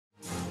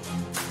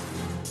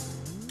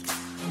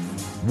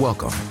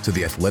Welcome to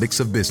The Athletics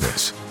of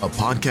Business, a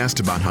podcast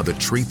about how the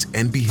traits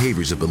and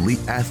behaviors of elite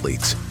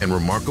athletes and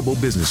remarkable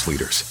business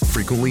leaders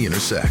frequently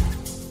intersect.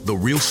 The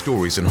real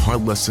stories and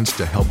hard lessons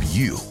to help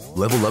you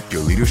level up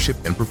your leadership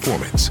and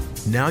performance.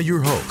 Now your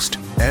host,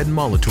 Ed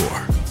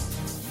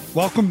Molitor.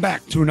 Welcome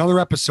back to another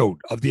episode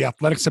of the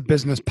Athletics of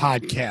Business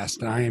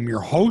podcast. I am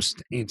your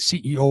host and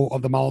CEO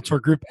of the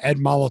Molitor Group, Ed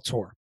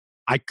Molitor.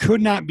 I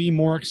could not be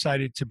more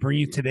excited to bring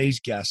you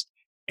today's guest,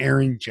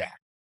 Aaron Jack.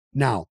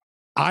 Now,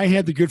 I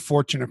had the good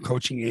fortune of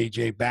coaching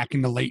AJ back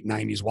in the late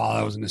 90s while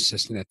I was an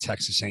assistant at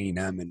Texas A&M,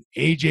 and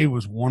AJ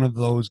was one of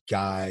those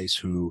guys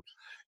who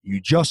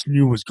you just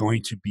knew was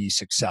going to be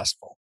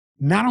successful.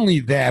 Not only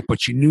that,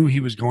 but you knew he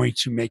was going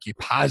to make a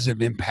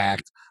positive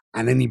impact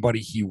on anybody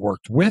he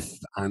worked with,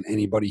 on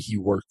anybody he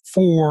worked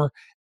for,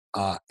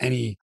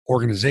 any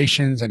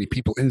organizations, any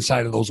people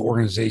inside of those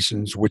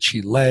organizations which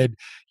he led.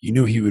 You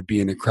knew he would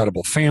be an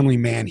incredible family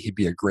man. He'd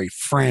be a great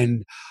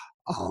friend.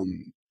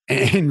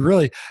 And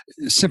really,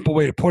 the simple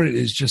way to put it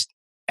is just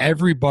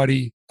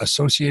everybody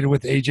associated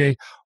with AJ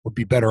would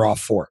be better off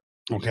for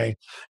it, okay?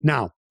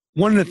 Now,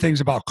 one of the things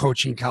about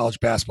coaching college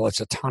basketball, it's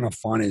a ton of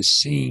fun, is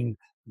seeing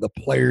the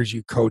players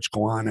you coach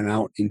go on and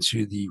out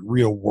into the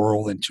real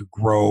world and to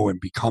grow and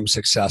become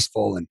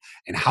successful, and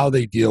how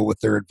they deal with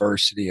their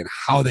adversity and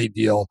how they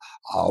deal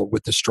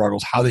with the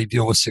struggles, how they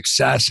deal with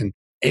success. And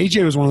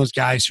AJ was one of those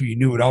guys who you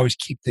knew would always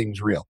keep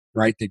things real,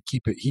 right? He'd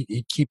keep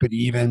it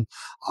even,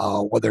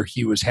 whether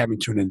he was having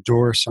to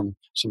endure some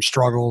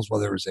struggles,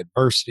 whether it was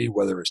adversity,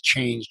 whether it was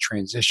change,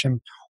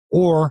 transition,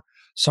 or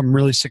some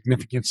really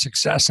significant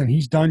success. And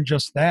he's done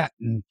just that.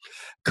 And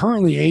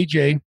currently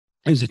AJ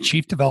is a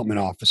chief development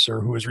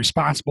officer who is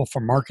responsible for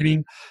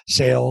marketing,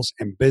 sales,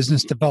 and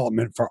business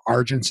development for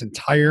Argent's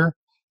entire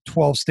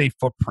 12-state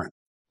footprint.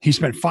 He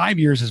spent 5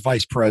 years as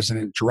vice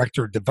president,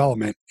 director of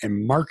development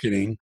and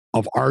marketing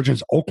of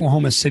Argent's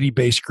Oklahoma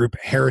City-based group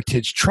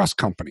Heritage Trust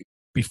Company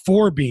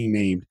before being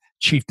named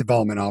chief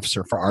development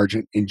officer for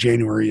Argent in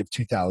January of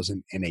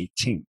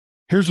 2018.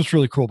 Here's what's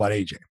really cool about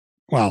AJ.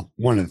 Well,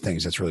 one of the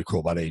things that's really cool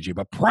about AJ,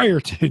 but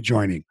prior to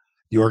joining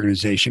the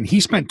organization,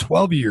 he spent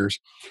 12 years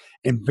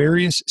in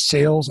various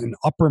sales and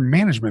upper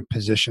management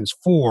positions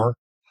for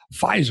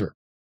Pfizer,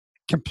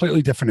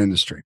 completely different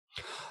industry.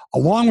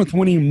 Along with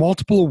winning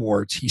multiple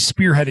awards, he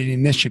spearheaded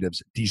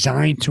initiatives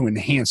designed to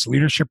enhance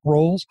leadership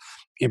roles,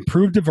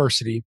 improve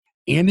diversity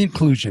and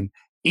inclusion,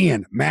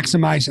 and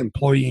maximize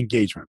employee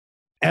engagement.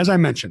 As I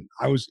mentioned,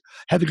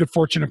 had the good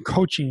fortune of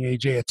coaching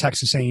AJ at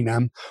Texas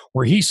A&M,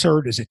 where he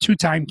served as a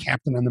two-time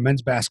captain on the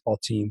men's basketball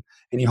team,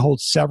 and he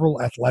holds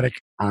several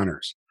athletic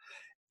honors.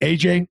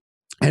 AJ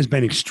has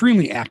been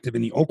extremely active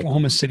in the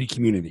Oklahoma City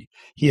community.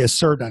 He has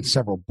served on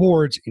several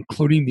boards,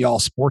 including the All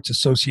Sports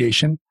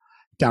Association,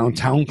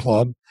 Downtown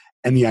Club,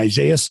 and the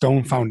Isaiah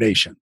Stone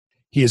Foundation.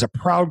 He is a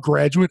proud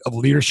graduate of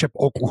Leadership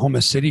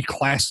Oklahoma City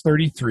Class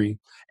 33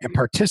 and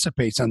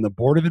participates on the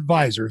board of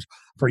advisors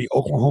for the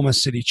Oklahoma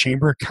City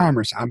Chamber of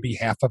Commerce on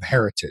behalf of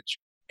Heritage.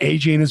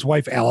 AJ and his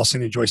wife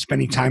Allison enjoy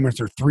spending time with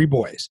their three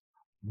boys,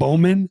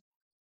 Bowman,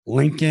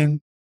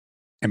 Lincoln,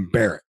 and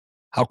Barrett.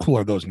 How cool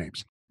are those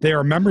names? They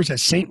are members at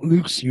St.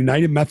 Luke's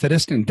United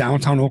Methodist in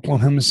downtown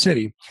Oklahoma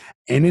City,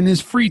 and in his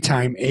free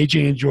time,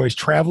 AJ enjoys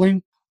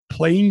traveling,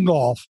 playing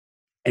golf,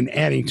 and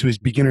adding to his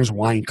beginner's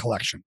wine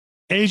collection.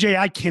 AJ,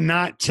 I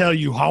cannot tell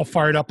you how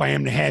fired up I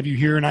am to have you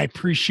here, and I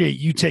appreciate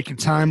you taking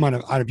time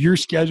out of your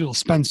schedule to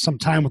spend some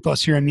time with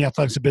us here on the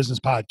Athletics of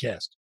Business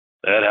podcast.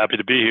 Ed, happy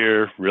to be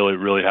here. Really,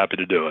 really happy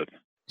to do it.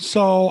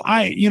 So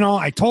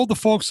I told the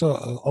folks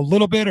a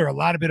little bit or a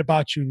lot of bit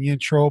about you in the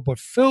intro, but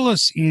fill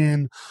us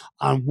in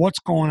on what's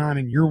going on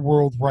in your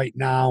world right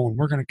now, and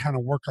we're going to kind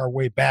of work our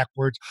way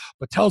backwards.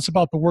 But tell us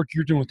about the work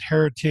you're doing with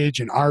Heritage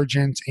and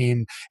Argent,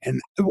 and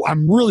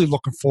I'm really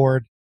looking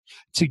forward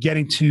to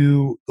getting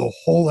to the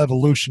whole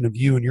evolution of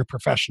you and your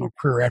professional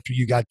career after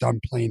you got done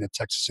playing at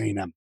Texas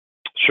A&M.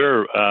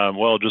 Sure.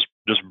 Well, just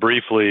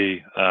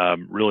briefly,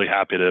 really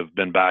happy to have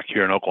been back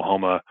here in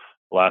Oklahoma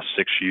the last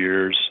 6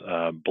 years.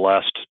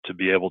 Blessed to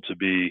be able to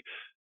be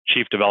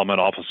Chief Development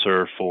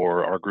Officer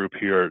for our group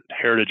here at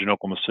Heritage in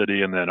Oklahoma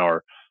City, and then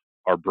our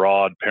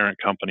broad parent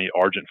company,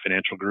 Argent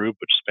Financial Group,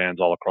 which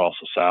spans all across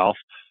the South.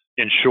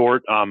 In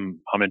short,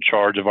 I'm in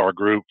charge of our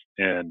group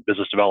in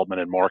business development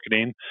and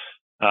marketing.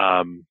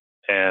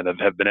 And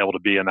have been able to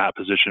be in that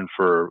position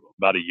for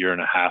about a year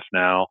and a half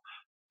now,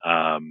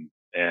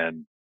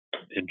 and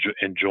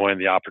enjoying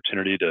the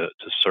opportunity to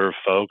serve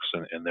folks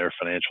and their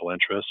financial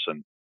interests.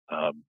 And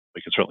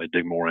we can certainly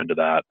dig more into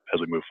that as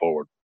we move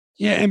forward.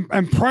 Yeah,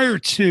 and prior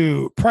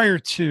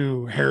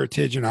to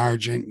Heritage and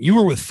Argent, you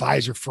were with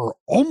Pfizer for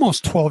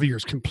almost 12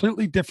 years,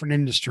 completely different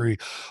industry.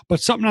 But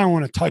something I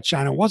want to touch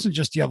on, it wasn't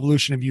just the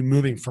evolution of you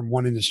moving from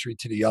one industry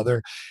to the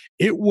other.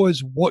 It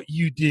was what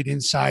you did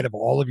inside of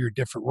all of your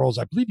different roles.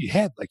 I believe you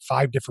had like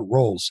 5 different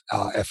roles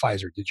at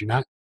Pfizer, did you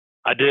not?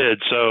 I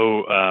did.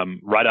 So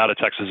right out of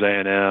Texas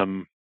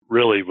A&M,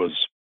 really was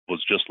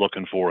just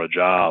looking for a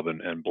job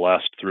and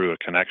blessed through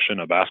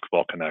a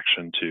basketball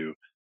connection, to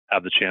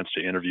have the chance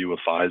to interview with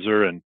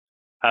Pfizer, and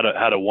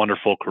had a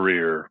wonderful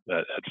career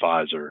at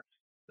Pfizer.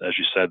 as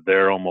you said,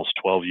 there almost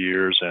 12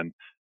 years. And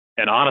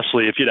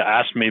honestly, if you'd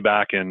asked me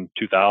back in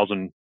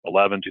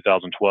 2011,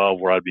 2012,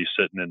 where I'd be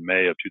sitting in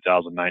May of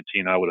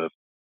 2019, I would have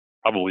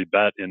probably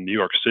bet in New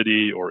York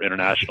City or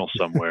international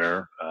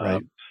somewhere.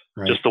 Right.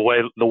 Right. Just the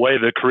way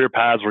the career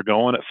paths were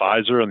going at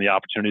Pfizer and the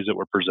opportunities that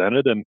were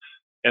presented, and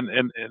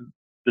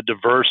the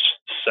diverse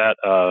set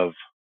of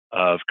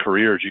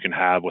careers you can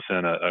have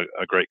within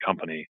a great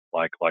company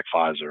like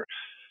Pfizer.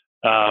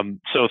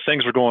 So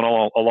things were going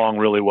along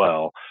really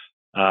well,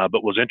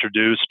 but was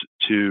introduced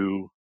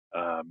to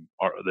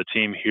the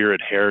team here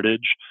at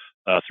Heritage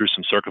through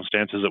some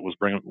circumstances that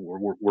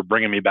were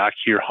bringing me back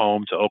here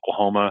home to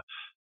Oklahoma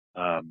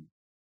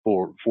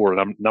for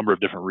a number of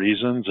different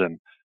reasons, and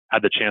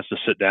had the chance to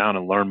sit down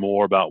and learn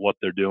more about what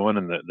they're doing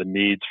and the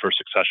needs for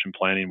succession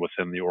planning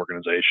within the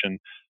organization,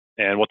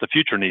 and what the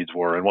future needs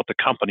were, and what the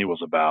company was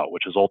about,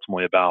 which is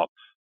ultimately about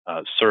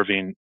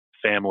serving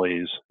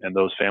families and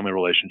those family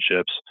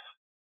relationships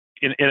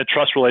in a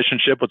trust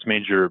relationship, which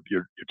means you're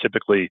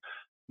typically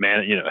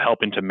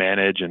helping to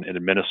manage and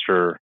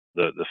administer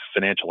the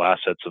financial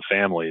assets of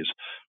families,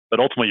 but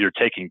ultimately you're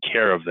taking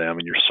care of them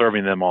and you're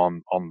serving them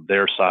on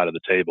their side of the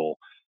table.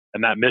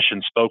 And that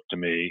mission spoke to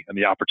me, and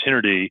the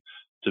opportunity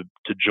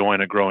to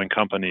join a growing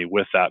company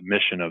with that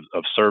mission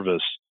of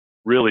service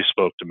really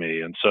spoke to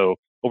me. And so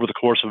over the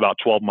course of about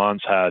 12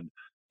 months, had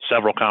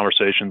several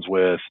conversations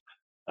with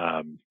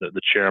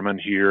the chairman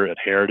here at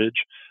Heritage,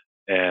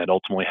 and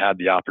ultimately had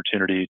the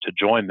opportunity to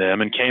join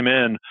them, and came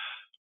in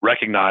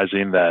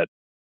recognizing that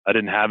I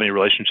didn't have any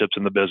relationships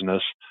in the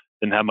business,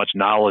 didn't have much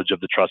knowledge of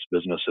the trust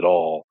business at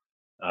all.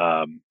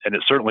 And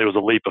it certainly was a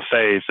leap of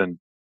faith. And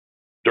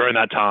during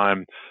that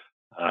time,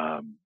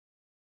 a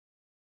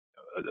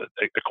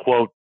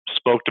quote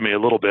spoke to me a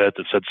little bit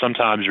that said,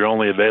 sometimes your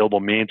only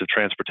available means of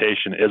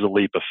transportation is a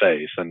leap of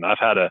faith. And I've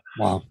had a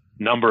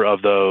number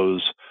of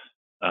those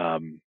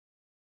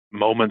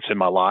moments in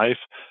my life,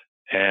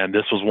 and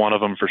this was one of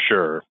them for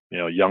sure.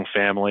 Young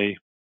family,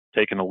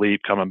 taking a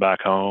leap, coming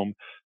back home,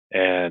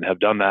 and have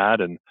done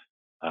that. And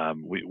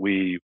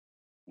we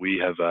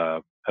have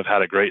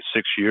had a great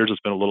 6 years. It's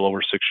been a little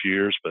over 6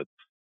 years, but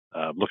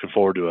looking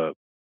forward to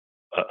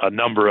a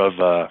number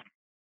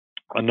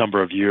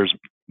of years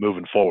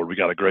moving forward. We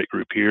got a great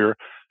group here,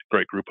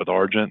 great group with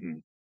Argent,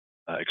 and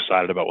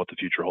excited about what the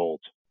future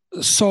holds.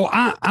 So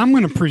I'm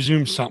going to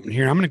presume something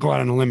here. I'm going to go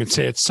out on a limb and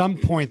say at some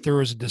point there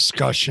was a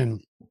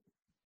discussion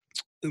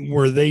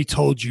where they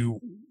told you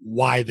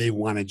why they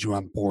wanted you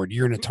on board.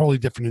 You're in a totally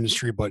different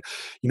industry, but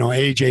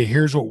AJ,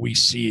 here's what we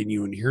see in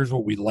you, and here's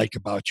what we like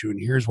about you, and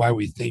here's why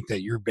we think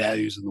that your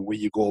values and the way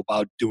you go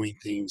about doing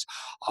things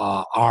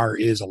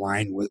is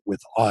aligned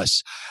with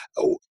us.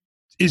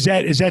 Is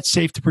that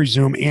safe to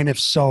presume? And if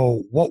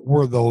so, what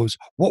were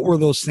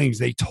those things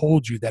they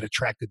told you that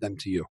attracted them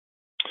to you?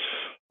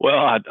 Well,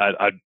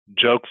 I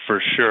joke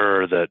for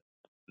sure that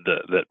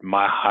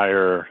my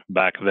hire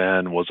back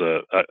then was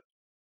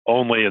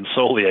only and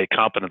solely a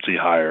competency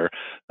hire,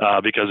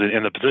 because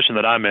in the position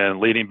that I'm in,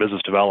 leading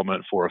business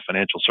development for a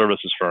financial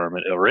services firm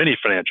or any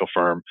financial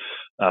firm,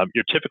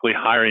 you're typically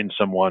hiring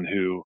someone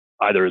who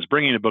either is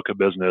bringing a book of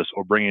business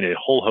or bringing a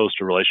whole host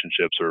of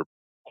relationships, or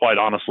quite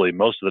honestly,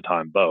 most of the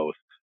time, both.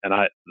 And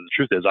the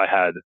truth is I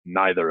had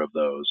neither of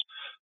those.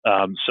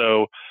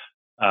 So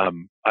I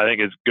think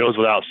it goes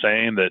without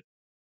saying that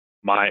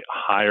my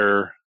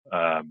hire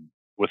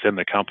within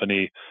the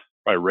company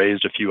probably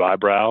raised a few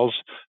eyebrows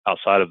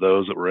outside of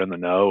those that were in the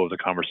know of the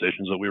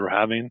conversations that we were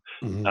having.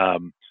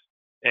 Mm-hmm.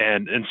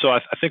 And so I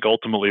think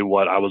ultimately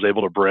what I was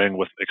able to bring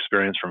with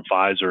experience from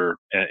Pfizer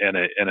and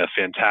a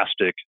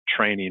fantastic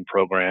training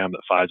program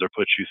that Pfizer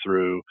puts you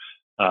through,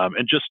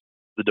 and just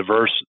the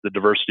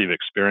diversity of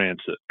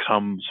experience that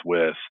comes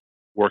with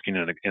working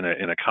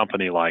in a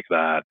company like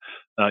that,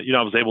 I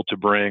was able to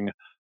bring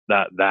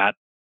that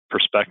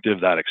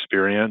perspective, that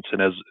experience,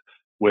 and as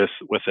with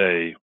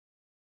a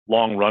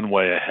long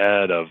runway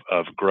ahead of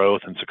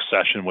growth and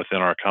succession within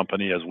our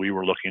company as we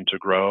were looking to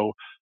grow,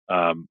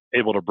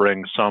 able to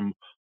bring some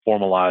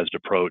formalized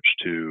approach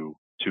to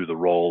the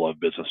role of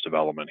business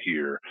development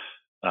here.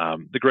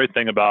 The great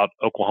thing about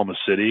Oklahoma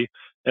City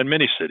and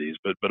many cities,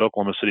 but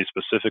Oklahoma City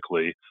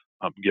specifically,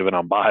 given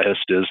I'm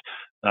biased, is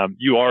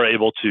you are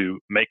able to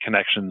make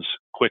connections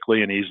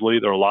quickly and easily.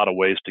 There are a lot of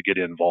ways to get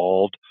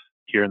involved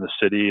here in the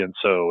city, and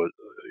so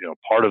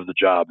part of the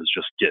job is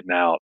just getting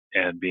out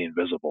and being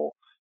visible.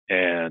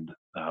 And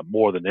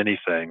more than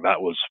anything,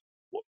 that was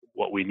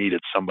what we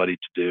needed somebody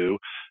to do.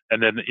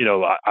 And then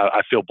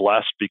I feel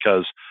blessed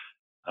because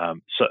I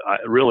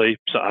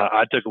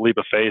took a leap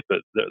of faith,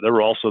 but there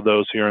were also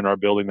those here in our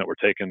building that were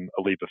taking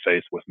a leap of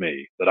faith with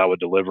me that I would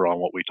deliver on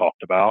what we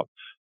talked about.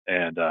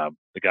 And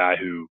the guy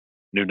who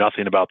knew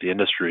nothing about the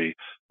industry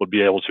would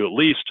be able to at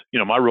least,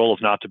 my role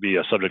is not to be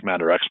a subject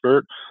matter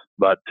expert,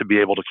 but to be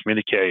able to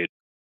communicate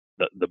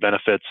the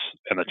benefits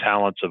and the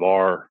talents of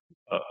our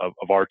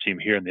team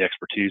here and the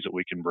expertise that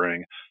we can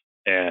bring.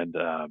 And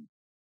I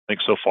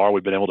think so far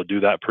we've been able to do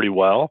that pretty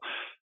well,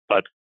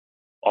 but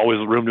always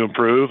room to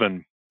improve.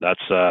 And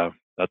that's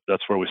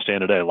where we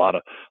stand today. A lot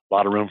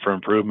of room for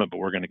improvement, but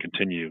we're going to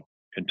continue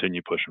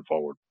continue pushing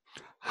forward.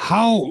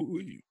 How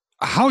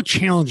how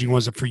challenging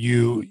was it for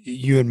you?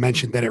 You had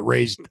mentioned that it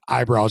raised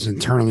eyebrows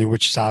internally,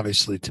 which is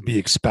obviously to be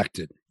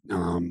expected,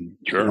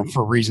 Sure.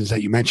 for reasons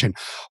that you mentioned.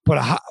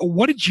 But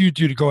what did you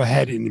do to go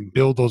ahead and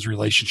build those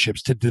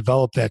relationships, to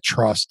develop that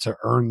trust, to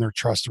earn their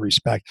trust and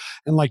respect?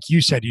 And like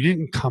you said, you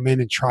didn't come in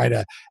and try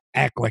to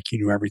act like you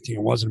knew everything.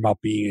 It wasn't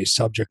about being a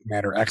subject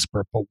matter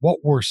expert. But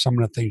what were some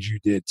of the things you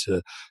did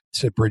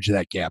to bridge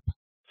that gap?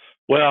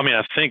 Well, I mean,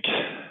 I think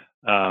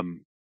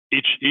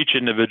each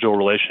individual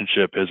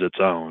relationship is its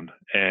own,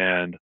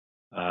 and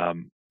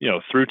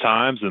through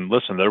times. And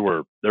listen, there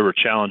were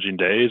challenging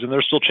days, and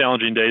there's still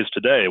challenging days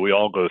today. We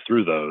all go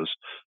through those,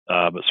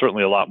 but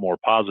certainly a lot more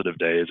positive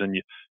days. And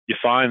you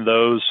find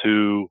those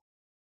who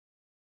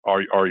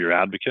are your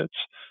advocates,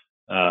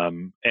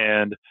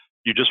 and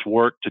you just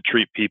work to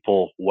treat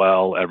people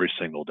well every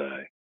single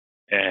day.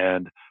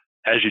 And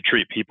as you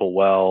treat people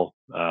well,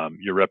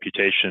 your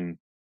reputation,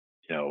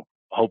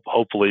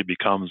 hopefully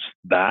becomes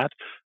that.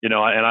 And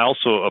I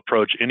also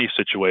approach any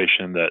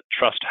situation that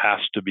trust has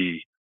to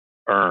be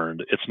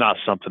earned. It's not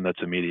something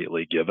that's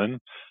immediately given,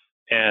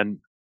 and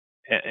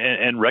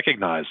and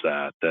recognize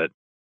that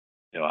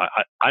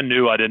I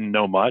knew I didn't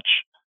know much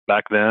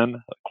back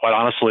then. Quite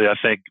honestly, I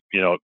think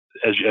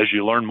as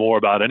you learn more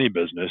about any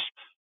business,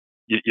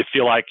 you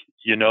feel like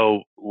you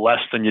know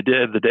less than you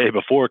did the day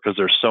before because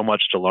there's so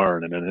much to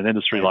learn. And in an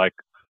industry Right. like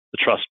the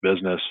trust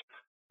business,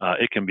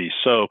 it can be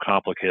so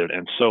complicated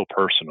and so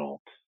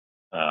personal.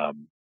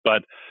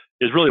 But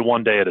it's really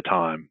one day at a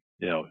time.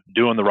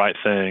 Doing the right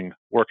thing,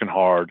 working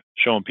hard,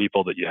 showing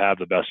people that you have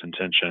the best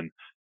intention,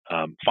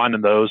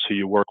 finding those who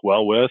you work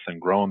well with, and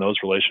growing those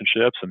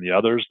relationships, and the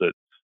others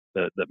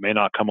that may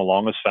not come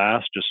along as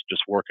fast.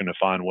 Just working to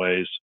find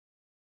ways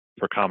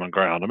for common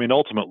ground. I mean,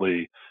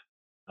 ultimately,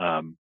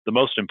 the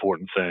most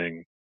important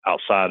thing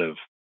outside of,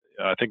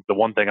 I think the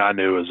one thing I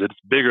knew is it's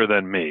bigger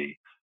than me.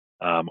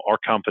 Our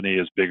company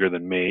is bigger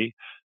than me.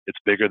 It's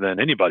bigger than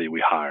anybody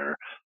we hire.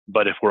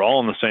 But if we're all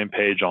on the same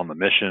page on the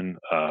mission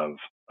of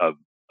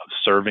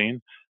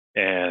serving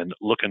and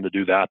looking to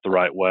do that the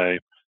right way,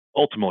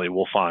 ultimately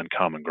we'll find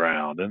common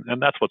ground.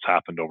 And that's what's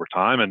happened over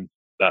time. And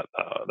that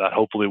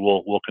hopefully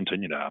will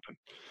continue to happen.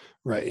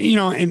 Right.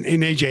 And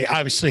AJ,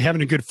 obviously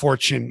having a good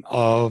fortune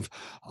of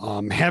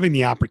having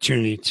the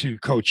opportunity to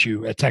coach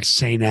you at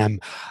Texas A&M,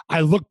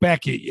 I look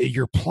back at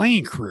your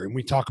playing career and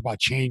we talk about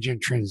change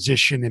and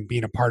transition and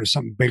being a part of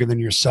something bigger than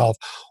yourself.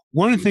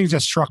 One of the things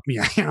that struck me,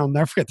 I'll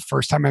never forget the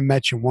first time I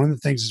met you. One of the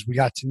things is we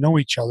got to know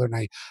each other and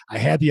I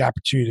had the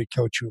opportunity to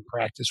coach you in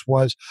practice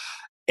was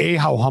A,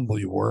 how humble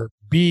you were,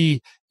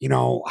 B,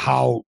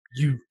 how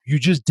you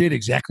just did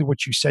exactly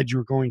what you said you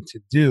were going to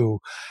do,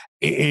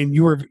 and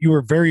you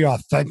were very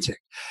authentic.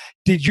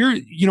 Did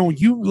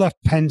you left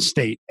Penn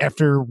State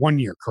after 1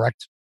 year,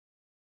 correct?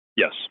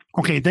 Yes.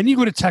 Okay, then you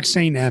go to Texas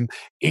A&M,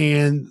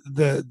 and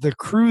the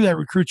crew that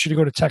recruits you to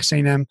go to Texas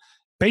A&M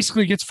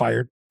basically gets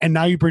fired, and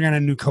now you bring on a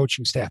new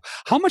coaching staff.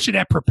 How much did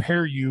that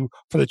prepare you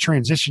for the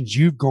transitions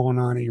you've going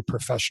on in your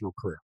professional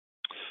career?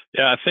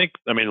 Yeah,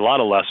 I mean, a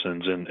lot of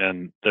lessons,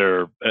 and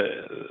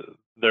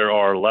there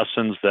are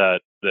lessons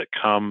that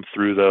come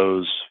through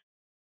those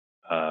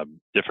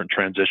different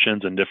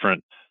transitions and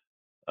different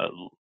uh,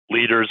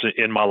 leaders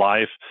in my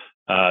life.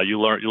 You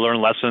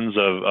learn lessons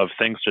of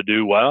things to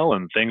do well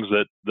and things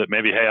that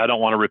maybe, hey, I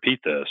don't want to repeat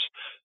this.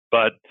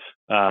 But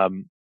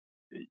um,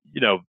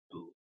 you know,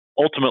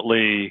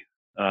 ultimately,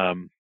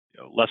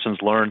 lessons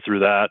learned through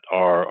that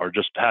are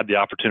just had the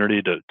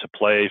opportunity to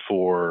play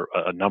for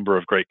a number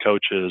of great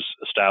coaches,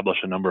 establish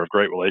a number of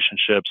great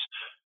relationships.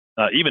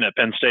 Even at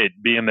Penn State,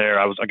 being there,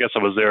 I guess I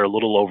was there a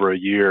little over a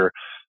year.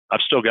 I've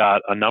still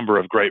got a number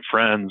of great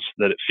friends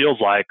that it feels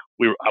like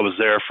I was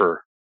there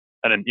for,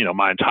 and then,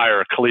 my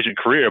entire collegiate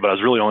career, but I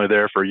was really only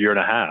there for a year and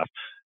a half.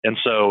 And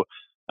so,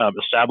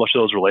 establish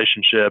those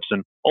relationships,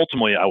 and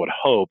ultimately, I would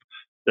hope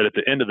that at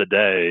the end of the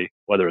day,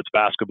 whether it's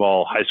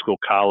basketball, high school,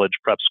 college,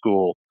 prep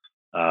school,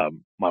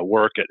 my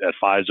work at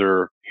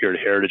Pfizer, here at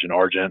Heritage and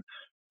Argent,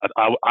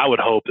 I would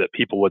hope that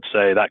people would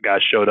say that guy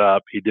showed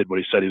up, he did what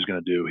he said he was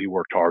going to do, he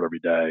worked hard every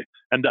day,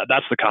 and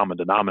that's the common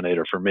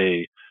denominator for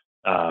me.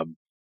 Um,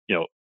 you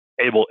know,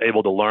 able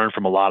to learn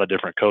from a lot of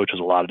different coaches,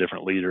 a lot of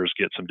different leaders,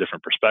 get some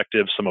different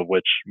perspectives,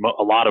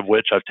 a lot of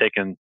which I've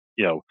taken,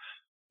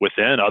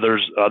 within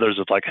others.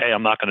 It's like, hey,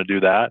 I'm not going to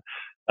do that.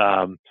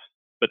 Um,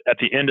 but at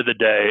the end of the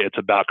day, it's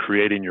about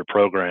creating your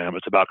program.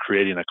 It's about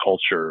creating a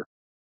culture,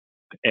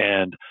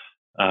 and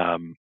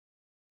um,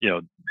 you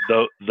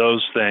know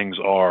those things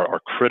are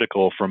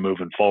critical for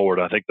moving forward.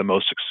 I think the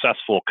most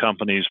successful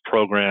companies,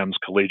 programs,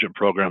 collegiate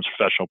programs,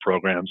 professional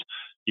programs,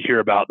 you hear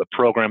about the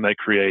program they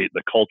create,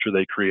 the culture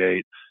they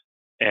create,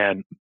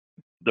 and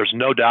there's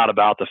no doubt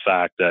about the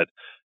fact that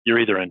you're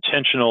either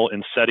intentional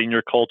in setting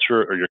your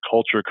culture or your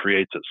culture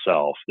creates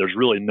itself. There's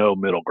really no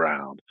middle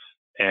ground.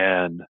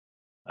 And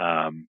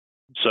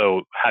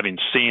so, having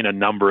seen a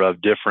number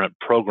of different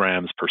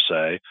programs per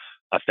se,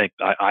 I think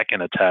I can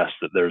attest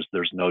that there's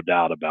no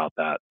doubt about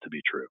that to be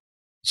true.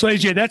 So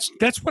AJ,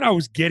 that's what I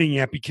was getting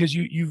at, because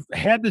you've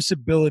had this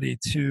ability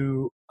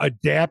to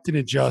adapt and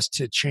adjust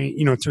to change,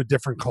 to a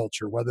different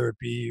culture, whether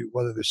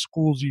the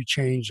schools you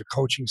change, the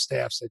coaching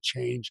staffs that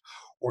change,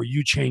 or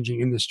you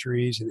changing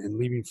industries and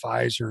leaving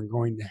Pfizer and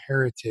going to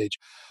Heritage.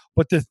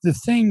 But the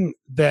thing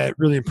that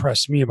really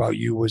impressed me about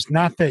you was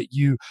not that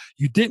you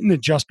didn't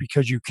adjust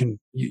because you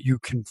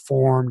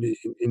conformed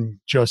and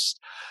just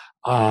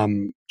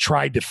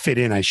tried to fit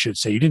in, I should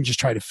say. You didn't just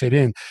try to fit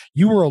in.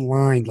 You were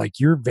aligned, like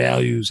your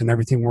values and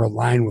everything were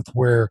aligned with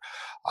where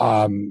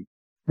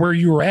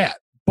you were at.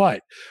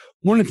 But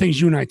one of the things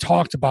you and I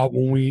talked about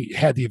when we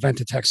had the event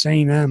at Texas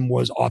A&M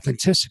was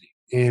authenticity.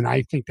 And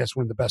I think that's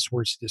one of the best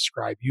words to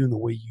describe you and the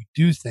way you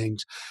do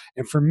things.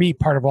 And for me,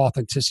 part of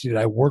authenticity that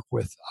I work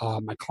with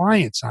my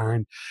clients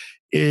on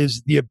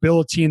is the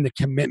ability and the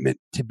commitment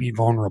to be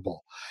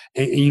vulnerable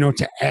and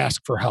to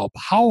ask for help.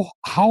 How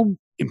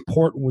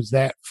important was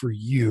that for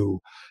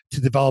you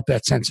to develop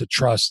that sense of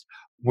trust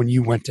when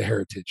you went to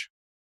Heritage?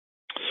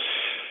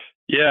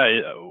 Yeah,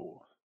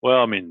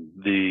 well, I mean,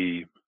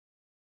 the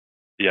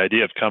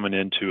idea of coming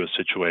into a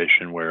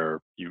situation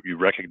where you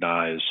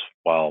recognize,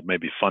 while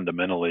maybe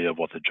fundamentally of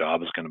what the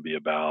job is going to be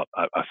about,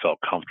 I felt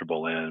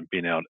comfortable in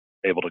being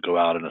able to go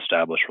out and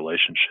establish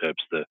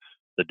relationships.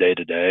 The day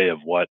to day of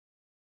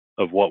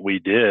what we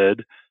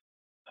did,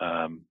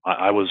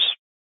 I was,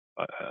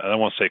 I don't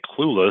want to say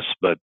clueless,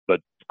 but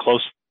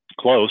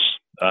close.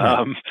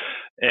 Right.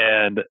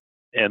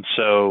 And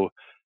so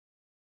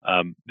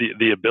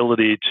the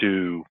ability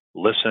to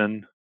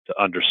listen,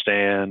 to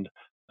understand,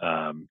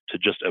 to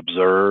just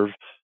observe,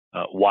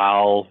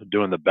 while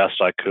doing the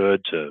best I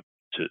could to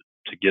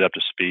get up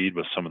to speed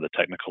with some of the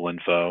technical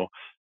info,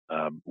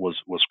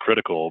 was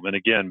critical. And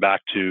again, back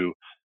to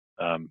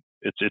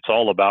it's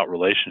all about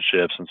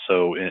relationships. And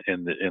so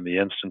in the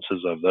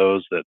instances of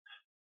those that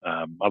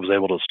I was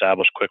able to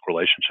establish quick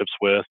relationships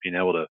with, being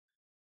able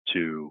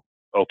to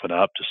open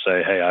up to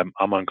say, hey,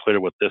 I'm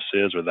unclear what this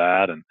is or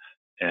that,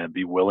 and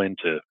be willing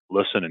to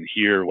listen and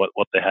hear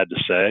what they had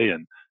to say.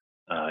 And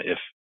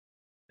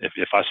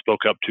if I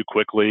spoke up too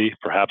quickly,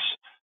 perhaps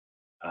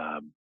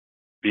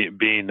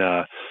being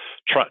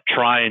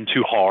trying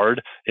too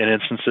hard in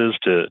instances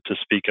to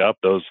speak up,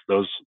 there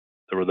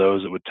were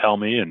those that would tell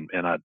me, and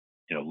I'd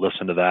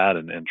listen to that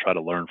and try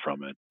to learn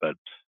from it. But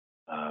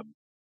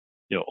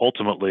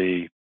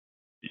ultimately,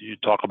 you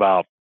talk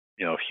about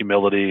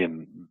humility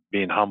and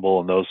being humble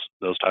and those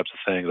types of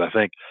things. I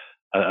think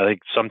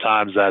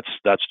sometimes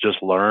that's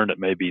just learned. It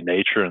may be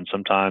nature, and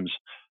sometimes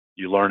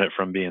you learn it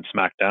from being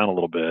smacked down a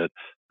little bit.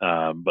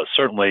 But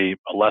certainly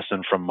a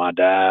lesson from my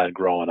dad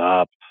growing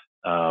up.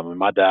 And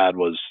my dad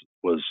was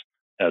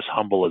as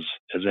humble as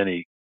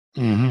any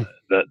Mm-hmm.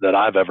 that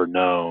I've ever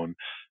known.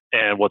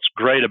 And what's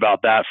great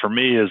about that for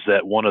me is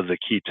that one of the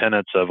key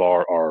tenets of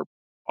our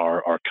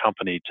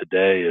company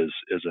today is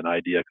an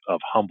idea of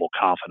humble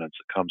confidence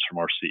that comes from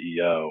our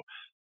CEO.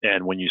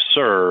 And when you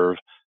serve,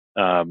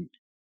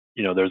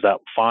 there's that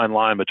fine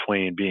line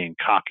between being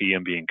cocky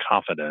and being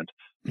confident.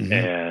 Mm-hmm.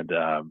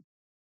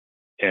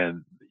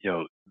 And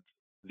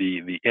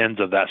the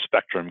ends of that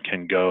spectrum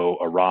can go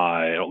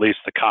awry. Or at least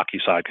the cocky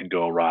side can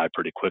go awry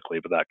pretty quickly.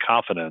 But that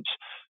confidence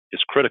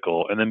is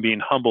critical. And then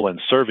being humble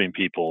and serving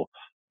people,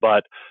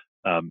 but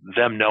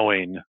them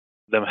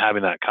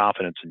having that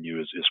confidence in you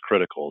is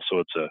critical. So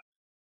it's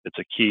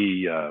a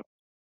key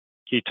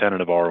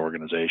tenet of our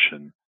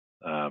organization.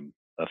 I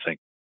think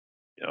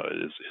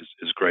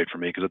is great for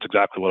me, because it's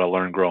exactly what I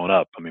learned growing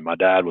up. I mean, my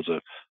dad was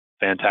a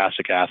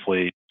fantastic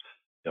athlete,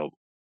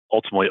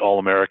 ultimately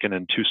All-American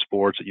in 2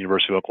 sports at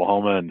University of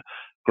Oklahoma. And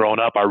growing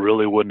up, I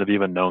really wouldn't have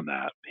even known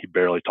that. He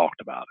barely talked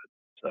about it.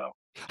 So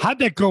How'd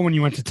that go when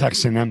you went to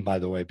Texas A&M, by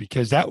the way?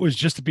 Because that was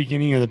just the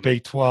beginning of the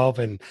Big 12,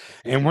 and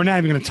we're not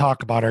even going to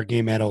talk about our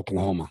game at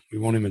Oklahoma. We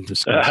won't even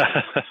discuss it.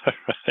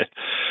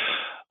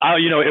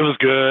 right. It was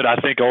good. I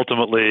think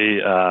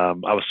ultimately, I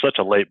was such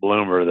a late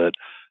bloomer that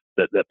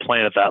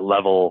playing at that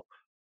level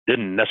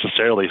didn't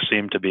necessarily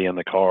seem to be in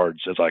the cards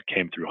as I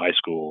came through high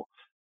school.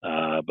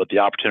 But the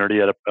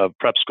opportunity at a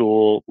prep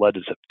school led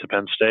to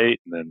Penn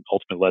State, and then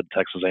ultimately led to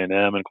Texas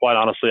A&M. And quite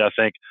honestly, I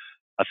think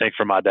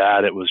for my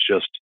dad, it was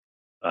just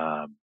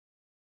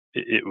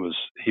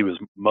he was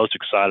most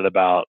excited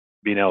about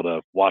being able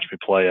to watch me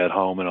play at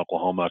home in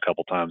Oklahoma a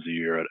couple times a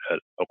year at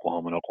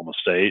Oklahoma and Oklahoma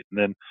State. And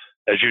then,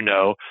 as you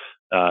know,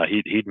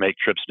 he'd make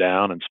trips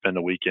down and spend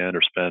a weekend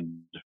or spend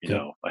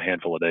a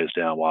handful of days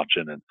down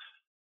watching. And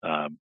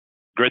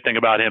great thing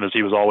about him is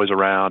he was always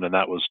around, and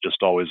it was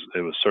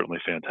certainly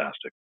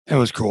fantastic. It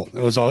was cool.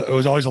 It was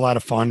always a lot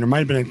of fun. There might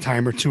have been a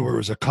time or two where it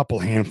was a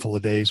handful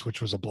of days,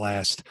 which was a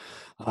blast.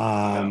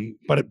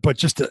 But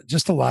just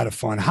a lot of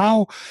fun.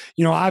 How,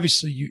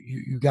 obviously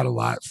you got a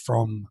lot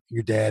from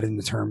your dad in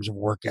the terms of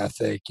work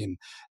ethic and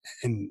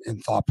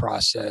thought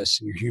process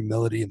and your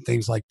humility and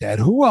things like that.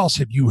 Who else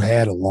have you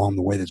had along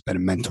the way that's been a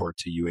mentor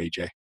to you,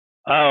 AJ?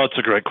 Oh, it's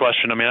a great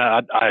question. I mean,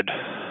 I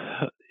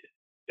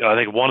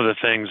think one of the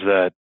things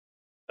that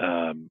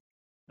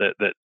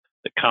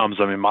comes,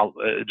 I mean,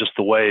 just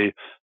the way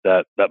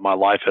that my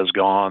life has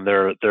gone.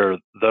 There are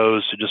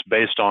those who, just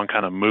based on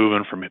kind of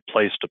moving from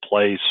place to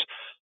place,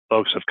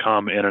 folks have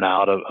come in and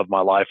out of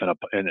my life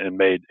and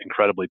made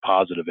incredibly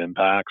positive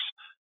impacts.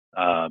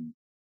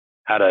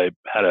 Had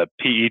a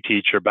PE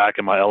teacher back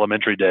in my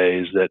elementary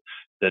days that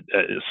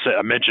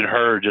I mentioned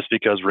her just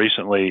because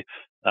recently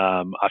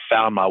I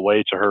found my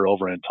way to her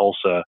over in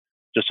Tulsa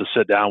just to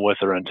sit down with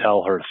her and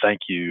tell her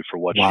thank you for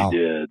what Wow. she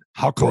did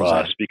How cool for is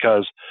us. that?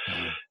 Because,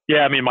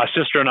 yeah, I mean, my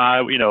sister and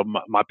I,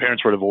 my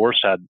parents were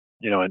divorced, had,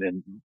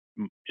 and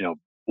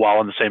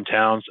while in the same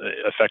towns,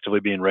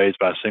 effectively being raised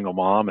by a single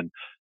mom,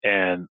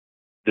 and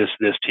this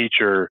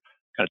teacher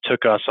kind of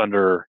took us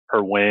under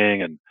her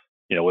wing, and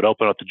would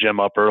open up the gym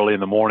up early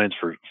in the mornings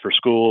for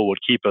school, would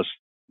keep us,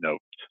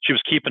 she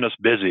was keeping us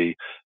busy.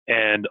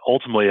 And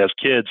ultimately, as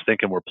kids,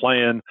 thinking we're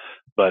playing,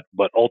 but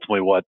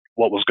ultimately what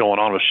was going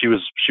on was she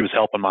was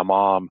helping my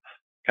mom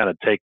kind of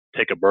take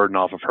a burden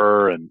off of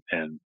her and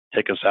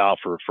take us out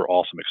for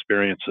awesome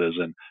experiences.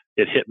 And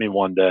it hit me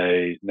one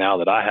day, now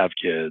that I have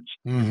kids,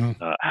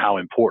 how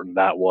important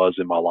that was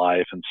in my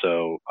life. And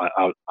so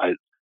I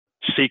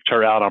seeked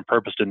her out on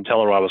purpose, didn't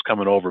tell her I was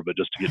coming over, but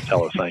just to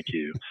tell her thank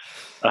you.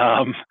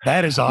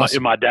 That is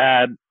awesome. My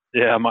dad,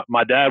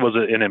 my dad was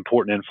an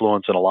important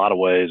influence in a lot of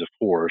ways, of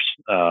course.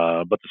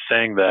 But the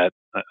thing that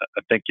I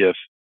think if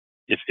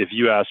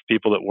you ask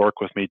people that work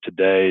with me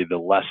today, the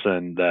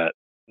lesson that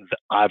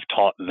I've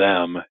taught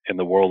them in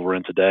the world we're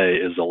in today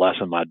is the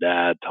lesson my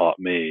dad taught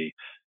me,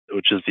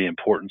 which is the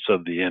importance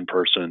of the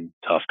in-person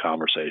tough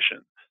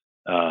conversation.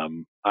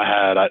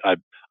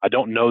 I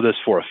don't know this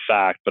for a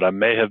fact, but I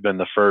may have been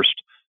the first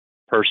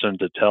person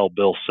to tell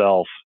Bill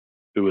Self,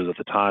 who was at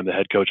the time the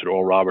head coach at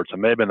Oral Roberts, I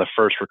may have been the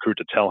first recruit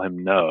to tell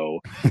him no.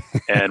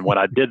 And when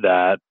I did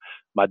that,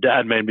 my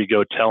dad made me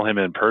go tell him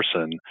in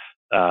person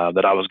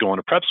that I was going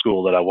to prep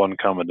school, that I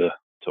wasn't coming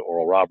to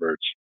Oral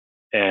Roberts.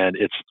 And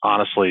it's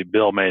honestly,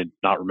 Bill may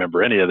not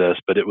remember any of this,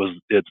 but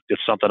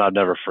it's something I've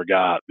never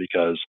forgot,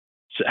 because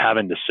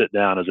having to sit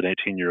down as an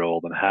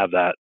 18-year-old and have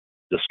that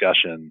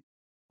discussion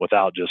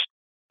without just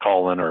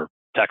calling or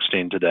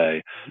texting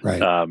today,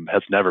 right,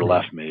 has never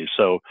left me.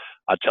 So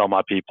I tell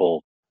my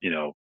people,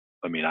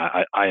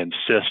 I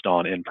insist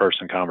on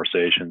in-person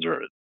conversations,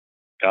 or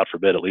God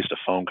forbid, at least a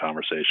phone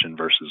conversation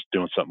versus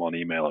doing something on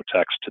email or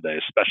text today,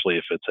 especially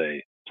if it's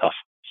a tough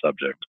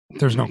subject.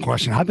 There's no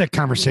question. How'd that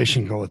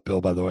conversation go with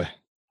Bill, by the way?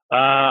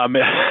 I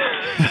mean,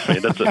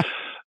 it's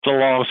a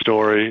long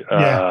story.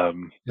 Yeah.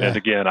 And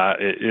again,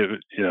 it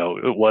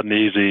wasn't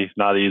easy,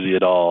 not easy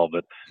at all.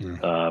 But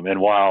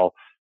and while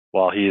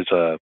he's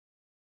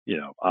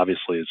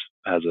obviously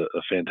has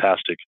a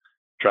fantastic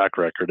track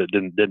record, it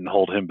didn't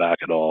hold him back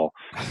at all.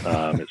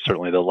 It's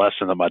certainly the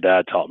lesson that my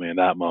dad taught me in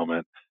that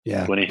moment.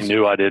 Yeah. When he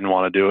knew I didn't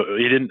want to do it,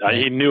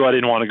 he knew I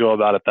didn't want to go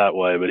about it that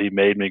way, but he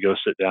made me go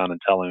sit down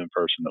and tell him in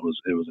person.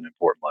 It was an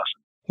important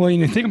lesson. Well,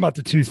 you think about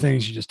the two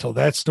things you just told,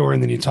 that story,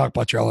 and then you talk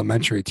about your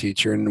elementary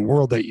teacher, and the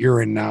world that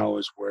you're in now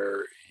is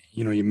where,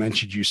 you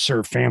mentioned you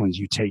serve families,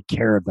 you take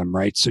care of them,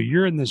 right? So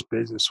you're in this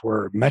business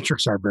where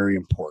metrics are very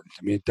important.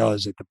 I mean, it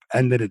does. At the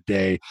end of the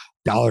day,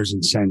 dollars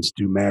and cents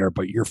do matter,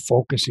 but your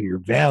focus and your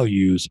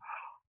values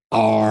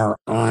are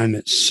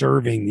on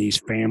serving these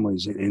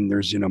families, and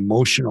there's an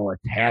emotional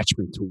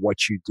attachment to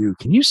what you do.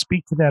 Can you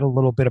speak to that a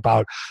little bit,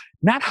 about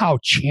not how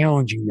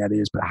challenging that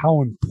is, but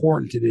how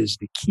important it is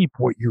to keep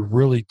what you're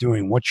really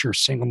doing, what your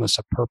singleness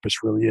of purpose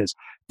really is,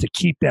 to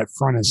keep that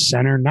front and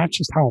center, not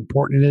just how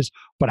important it is,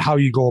 but how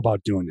you go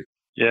about doing it?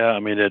 Yeah,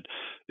 I mean, it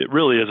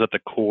really is at the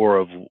core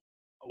of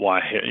why,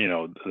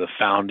 the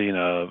founding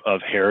of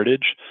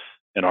Heritage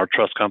and our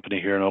trust company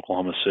here in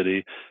Oklahoma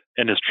City,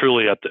 and is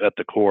truly at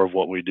the core of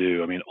what we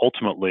do. I mean,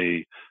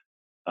 ultimately,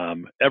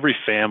 every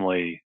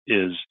family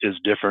is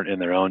different in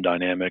their own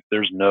dynamic.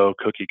 There's no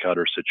cookie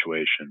cutter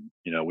situation.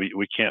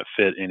 We can't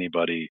fit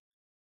anybody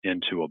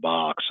into a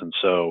box. And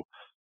so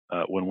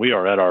when we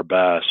are at our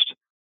best,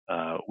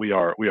 we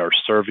are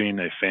serving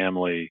a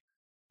family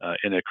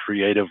in a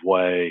creative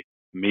way,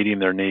 meeting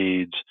their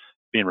needs,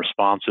 being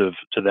responsive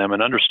to them,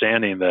 and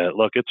understanding that,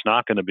 look, it's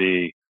not going to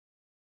be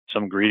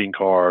some greeting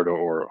card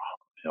or a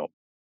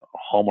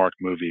Hallmark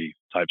movie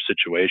type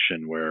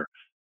situation where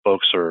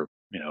folks are,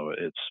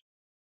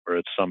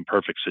 it's some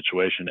perfect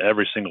situation.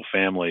 Every single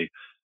family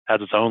has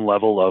its own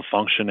level of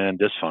function and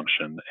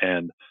dysfunction.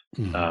 And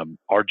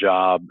our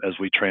job as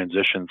we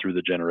transition through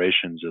the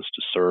generations is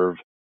to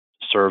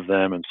serve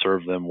them and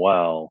serve them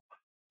well.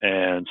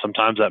 And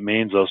sometimes that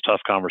means those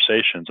tough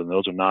conversations, and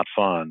those are not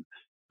fun.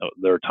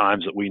 There are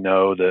times that we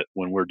know that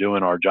when we're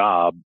doing our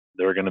job,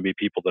 there are going to be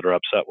people that are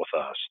upset with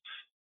us.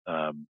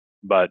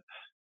 But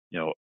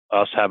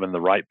us having the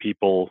right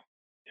people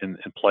in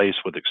place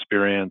with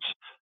experience,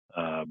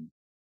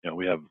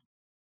 we have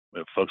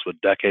folks with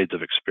decades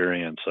of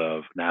experience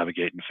of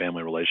navigating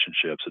family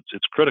relationships.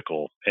 It's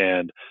critical,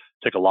 and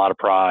take a lot of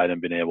pride in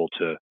being able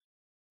to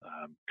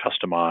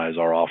customize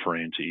our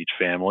offering to each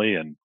family,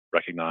 and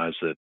recognize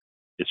that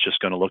it's just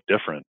going to look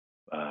different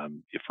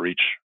for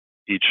each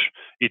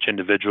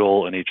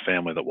individual and each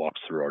family that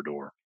walks through our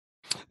door.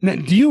 Now,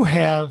 do you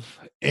have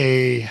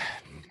a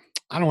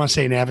I don't want to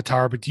say an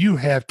avatar, but do you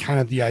have kind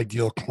of the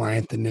ideal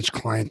client, the niche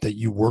client that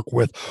you work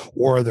with,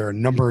 or are there a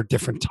number of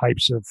different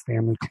types of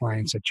family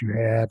clients that you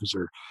have? Is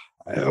there,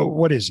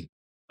 what is it?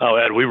 Oh,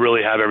 Ed, we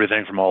really have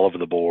everything from all over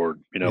the board.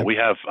 Yep. We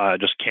have,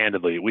 just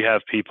candidly, we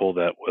have people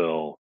that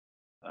will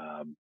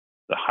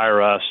that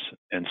hire us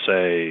and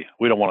say,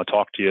 we don't want to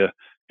talk to you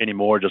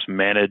anymore, just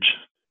manage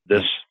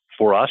this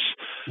for us,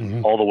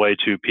 Mm-hmm. all the way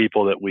to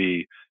people that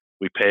we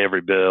pay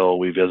every bill,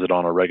 we visit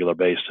on a regular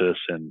basis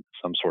in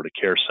some sort of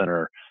care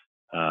center,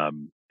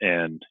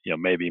 and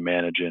maybe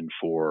managing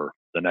for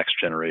the next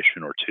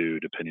generation or two,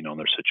 depending on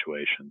their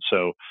situation.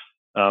 So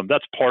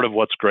that's part of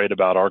what's great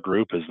about our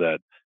group is that,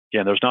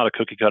 again, there's not a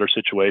cookie cutter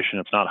situation.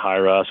 It's not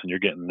hire us and you're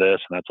getting this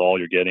and that's all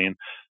you're getting.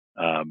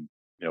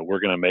 We're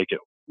going to make it.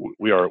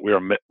 We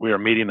are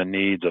meeting the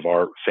needs of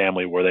our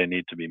family where they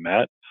need to be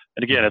met.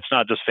 And again, it's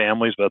not just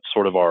families, but that's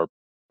sort of our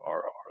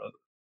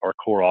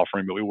core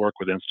offering. But we work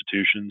with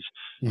institutions,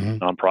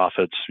 Mm-hmm.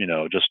 nonprofits,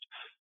 just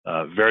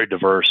very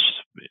diverse,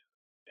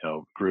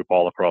 group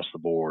all across the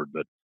board.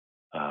 But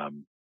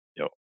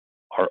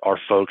our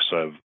folks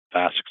have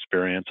vast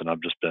experience, and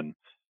I've just been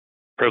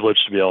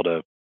privileged to be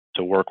able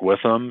to work with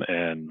them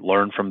and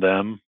learn from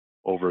them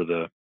over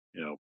the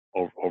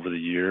over the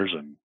years.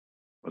 And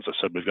as I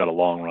said, we've got a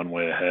long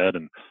runway ahead,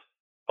 and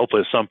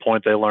hopefully at some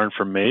point they learn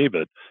from me.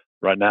 But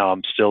right now,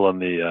 I'm still in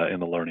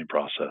the learning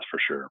process for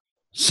sure.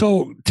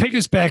 So take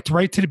us back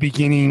right to the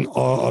beginning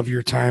of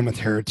your time with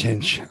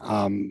Heritage.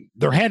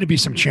 There had to be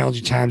some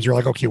challenging times. You're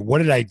like, okay, what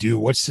did I do?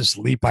 What's this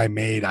leap I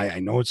made? I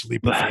know it's a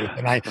leap of faith,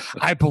 and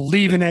I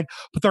believe in it.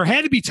 But there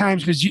had to be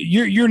times because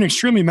you're an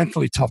extremely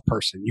mentally tough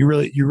person. You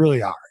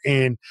really are.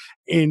 And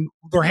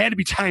there had to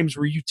be times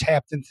where you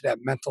tapped into that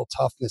mental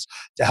toughness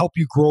to help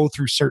you grow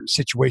through certain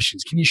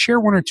situations. Can you share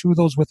one or two of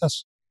those with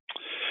us?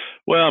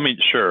 Well,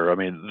 sure.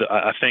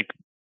 I think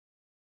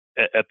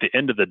at the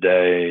end of the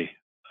day,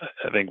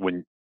 I think when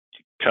you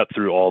cut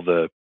through all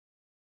the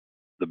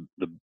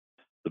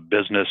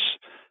business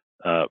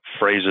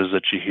phrases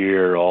that you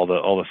hear, all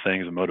the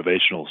things, the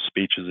motivational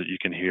speeches that you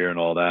can hear, and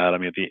all that.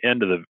 At the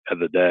end of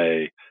the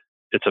day,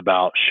 it's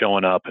about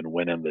showing up and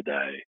winning the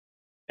day.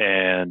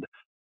 And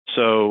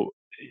so,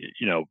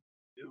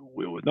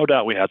 no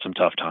doubt we had some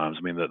tough times.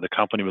 The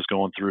company was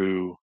going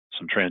through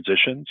some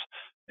transitions,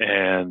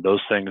 and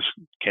those things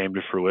came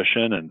to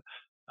fruition. And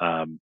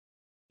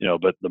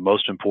but the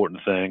most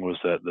important thing was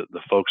that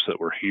the folks that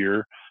were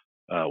here,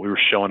 we were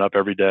showing up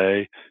every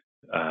day.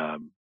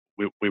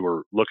 We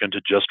were looking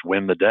to just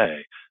win the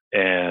day.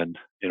 And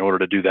in order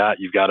to do that,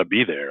 you've got to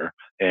be there.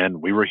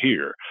 And we were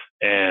here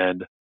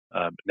and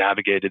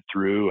navigated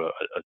through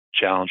a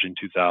challenging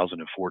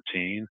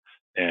 2014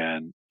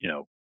 and,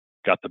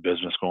 got the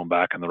business going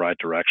back in the right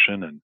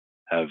direction and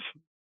have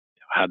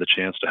had the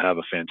chance to have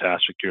a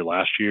fantastic year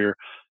last year.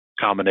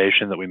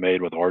 Combination that we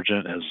made with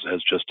Argent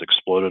has just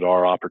exploded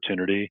our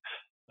opportunity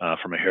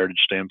from a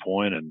heritage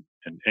standpoint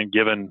and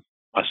given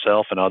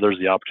myself and others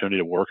the opportunity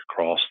to work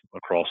across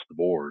the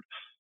board.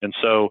 And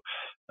so,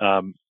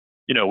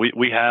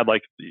 we've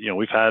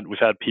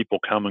had people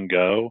come and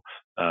go.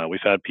 We've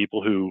had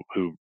people who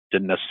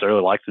didn't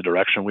necessarily like the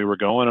direction we were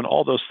going, and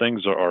all those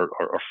things are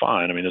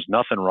fine. There's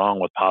nothing wrong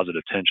with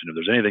positive tension. If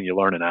there's anything you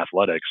learn in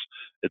athletics,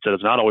 it's that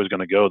it's not always going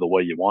to go the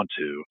way you want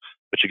to,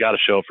 but you got to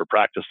show up for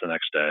practice the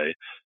next day.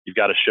 You've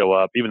got to show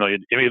up, even though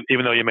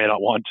you may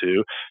not want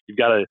to. You've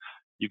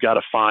got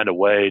to find a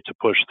way to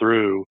push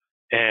through,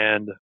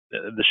 and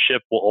the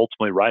ship will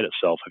ultimately right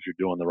itself if you're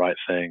doing the right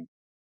thing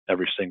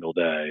every single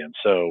day. And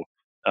so,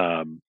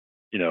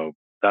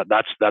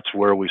 that's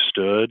where we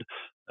stood,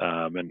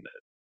 and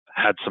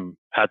had some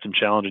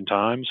challenging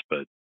times,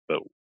 but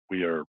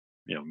we are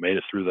made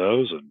it through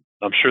those, and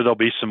I'm sure there'll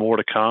be some more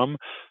to come.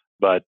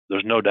 But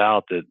there's no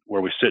doubt that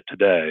where we sit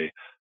today,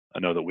 I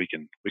know that we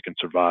can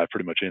survive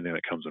pretty much anything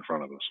that comes in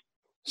front of us.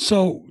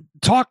 So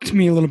talk to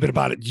me a little bit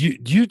about it.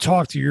 Do you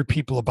talk to your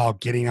people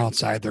about getting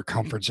outside their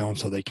comfort zone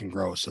so they can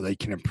grow, so they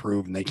can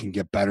improve and they can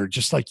get better,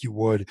 just like you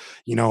would,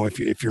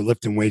 if you're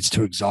lifting weights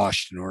to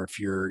exhaustion, or if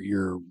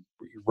you're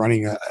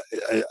running a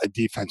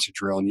defensive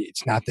drill, and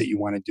it's not that you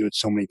want to do it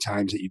so many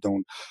times that you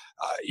don't,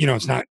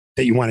 it's not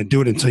that you want to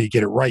do it until you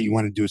get it right. You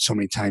want to do it so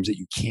many times that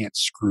you can't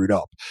screw it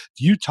up.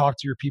 Do you talk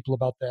to your people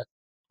about that?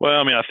 Well,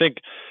 I think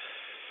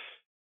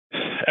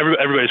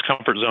everybody's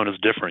comfort zone is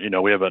different.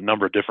 We have a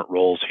number of different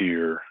roles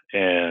here,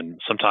 and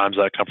sometimes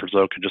that comfort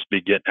zone can just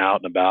be getting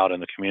out and about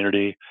in the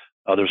community.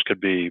 Others could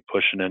be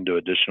pushing into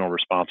additional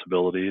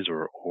responsibilities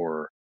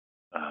or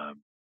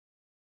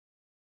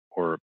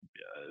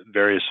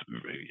various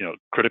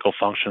critical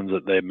functions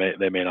that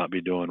they may not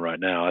be doing right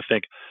now. I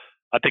think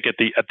at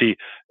the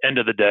end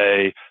of the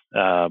day,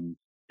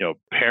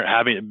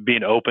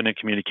 being open in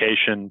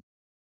communicating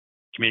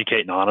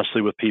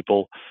honestly with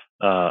people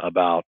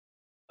about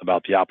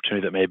the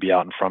opportunity that may be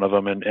out in front of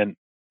them, and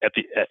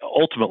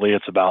ultimately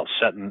it's about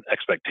setting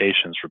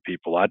expectations for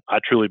people. I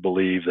truly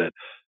believe that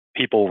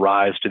people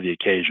rise to the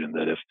occasion.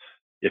 That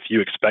if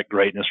you expect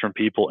greatness from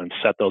people and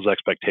set those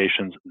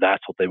expectations,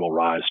 that's what they will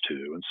rise to.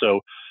 And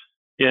so,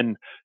 in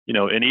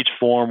in each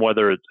form,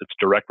 whether it's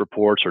direct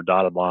reports or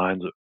dotted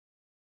lines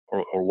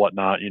or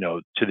whatnot,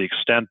 to the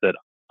extent that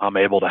I'm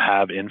able to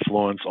have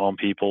influence on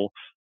people,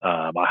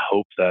 I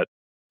hope that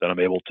I'm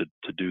able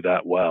to do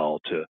that well,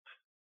 to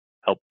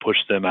help push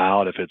them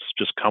out. If it's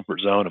just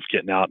comfort zone of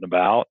getting out and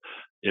about,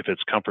 if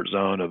it's comfort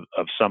zone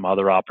of some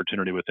other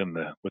opportunity within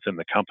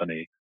the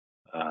company,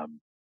 um,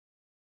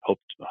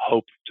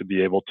 hope to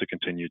be able to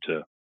continue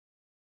to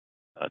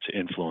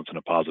influence in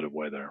a positive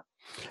way there.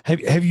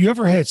 Have you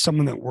ever had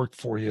someone that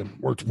worked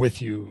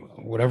with you,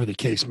 whatever the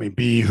case may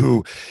be,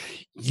 who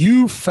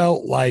you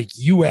felt like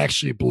you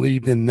actually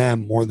believed in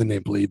them more than they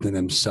believed in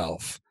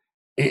themselves?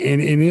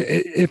 And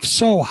if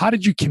so, how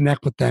did you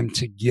connect with them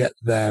to get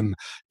them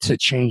to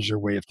change their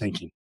way of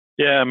thinking?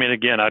 Yeah, I mean,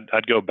 again,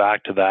 I'd go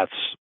back to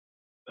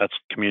that's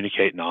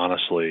communicating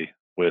honestly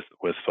with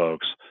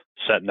folks,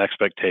 setting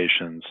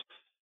expectations,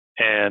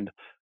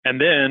 and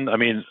then, I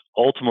mean,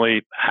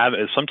 ultimately,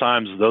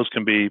 sometimes those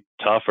can be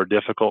tough or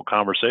difficult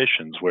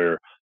conversations where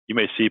you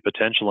may see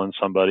potential in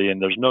somebody,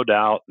 and there's no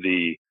doubt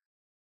the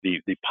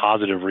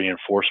positive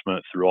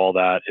reinforcement through all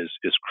that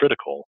is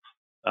critical.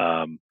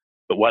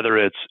 But whether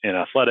it's in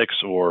athletics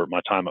or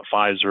my time at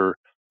Pfizer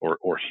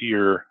or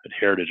here at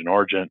Heritage and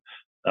Argent,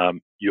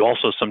 you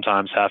also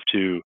sometimes have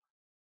to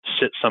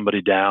sit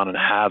somebody down and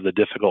have the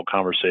difficult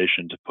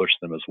conversation to push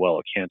them as well.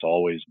 It can't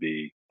always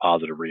be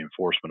positive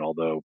reinforcement,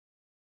 although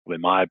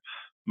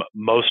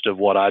most of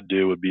what I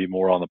do would be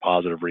more on the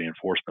positive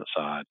reinforcement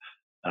side.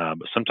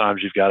 But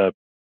sometimes you've got to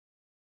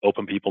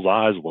open people's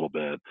eyes a little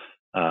bit.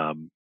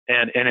 And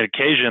an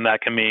occasion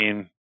that can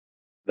mean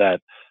that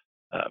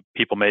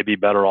people may be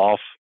better off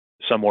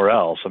somewhere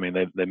else. I mean,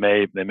 they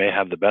may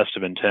have the best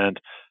of intent,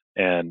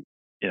 and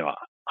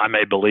I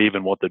may believe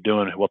in what they're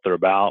doing, what they're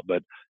about,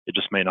 but it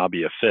just may not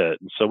be a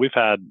fit. And so we've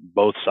had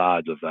both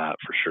sides of that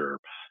for sure.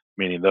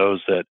 Meaning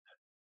those that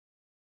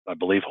I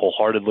believe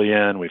wholeheartedly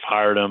in, we've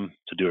hired them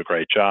to do a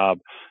great job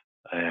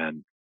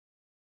and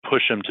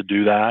push them to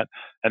do that,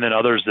 and then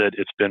others that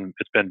it's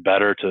been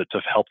better to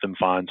help them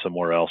find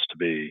somewhere else to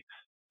be.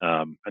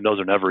 And those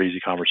are never easy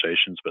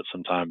conversations, but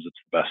sometimes it's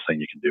the best thing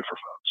you can do for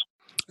folks.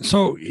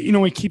 So,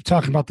 we keep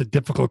talking about the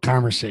difficult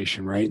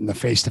conversation, right? And the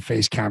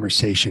face-to-face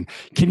conversation.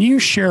 Can you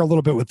share a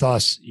little bit with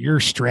us your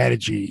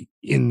strategy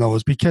in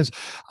those? Because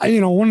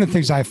one of the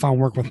things I found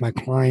work with my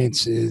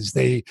clients is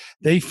they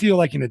feel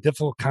like in a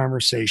difficult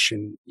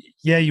conversation,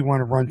 yeah, you want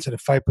to run to the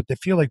fight, but they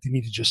feel like they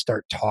need to just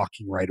start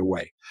talking right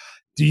away.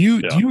 Do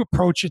you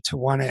approach it to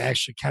want to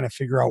actually kind of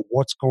figure out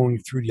what's going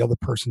through the other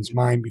person's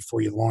mind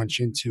before you launch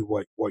into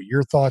what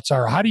your thoughts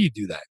are? How do you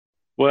do that?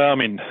 Well, I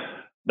mean,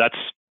 that's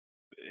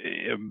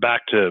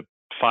back to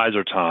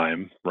Pfizer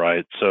time,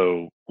 right?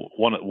 So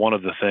one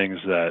of the things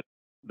that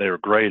they were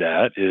great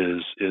at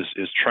is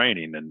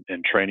training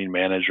and training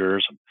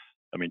managers.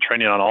 I mean,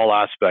 training on all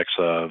aspects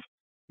of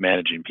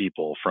managing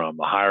people, from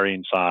the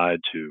hiring side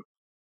to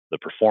the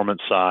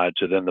performance side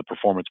to then the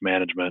performance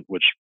management,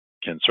 which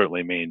can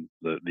certainly mean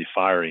the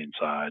firing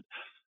side.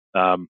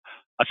 I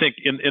think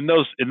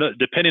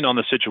depending on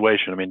the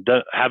situation, I mean,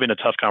 having a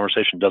tough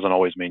conversation doesn't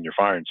always mean you're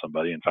firing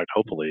somebody. In fact,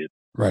 hopefully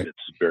it's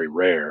very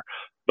rare.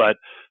 But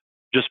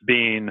just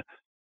being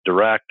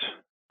direct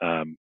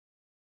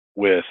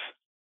with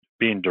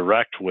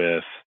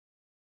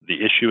the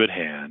issue at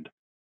hand,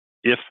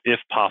 if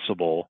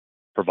possible,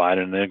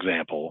 providing an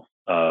example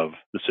of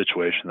the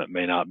situation that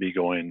may not be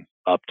going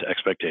up to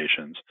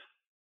expectations,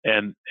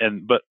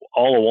 but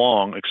all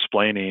along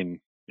explaining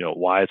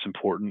why it's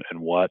important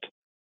and what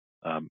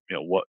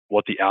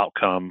the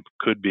outcome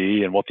could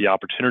be and what the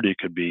opportunity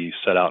could be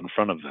set out in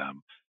front of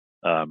them.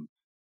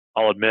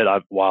 I'll admit,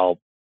 while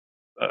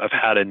I've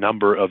had a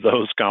number of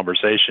those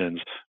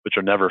conversations, which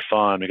are never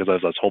fun, because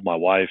as I told my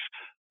wife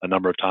a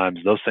number of times,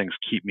 those things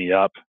keep me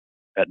up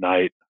at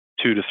night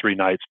 2 to 3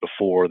 nights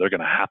before they're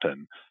going to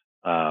happen.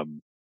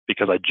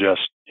 Because I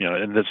just,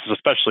 and this is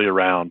especially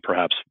around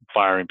perhaps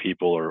firing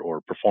people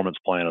or performance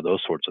plan or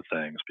those sorts of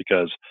things,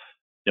 because,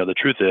 the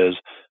truth is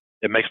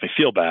it makes me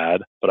feel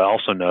bad, but I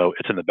also know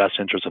it's in the best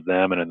interest of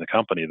them and in the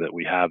company that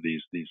we have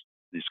these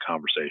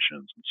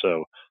conversations. And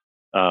so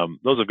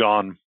those have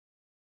gone,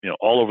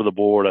 all over the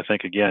board. I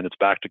think, again, it's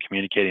back to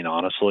communicating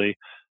honestly,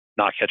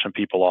 not catching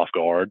people off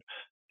guard.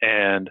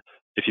 And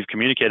if you've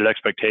communicated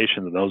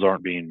expectations and those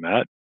aren't being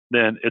met,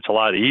 then it's a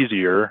lot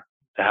easier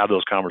to have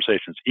those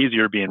conversations.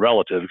 Easier being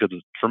relative,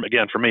 because for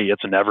me,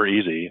 it's never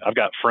easy. I've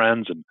got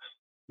friends and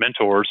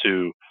mentors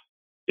who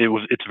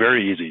it's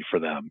very easy for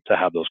them to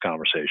have those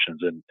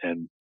conversations.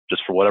 And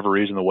just for whatever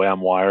reason, the way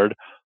I'm wired,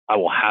 I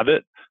will have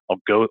it.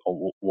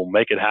 We'll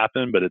make it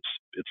happen. But it's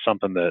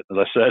something that, as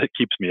I said, it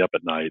keeps me up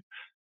at night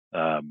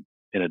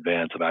in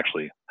advance of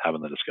actually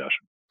having the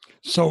discussion.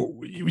 So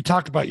we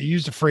talked about, you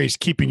used the phrase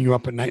keeping you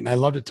up at night. And I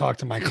love to talk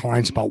to my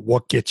clients about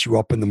what gets you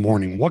up in the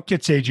morning. What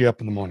gets AJ up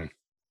in the morning?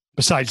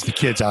 Besides the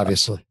kids,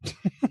 obviously.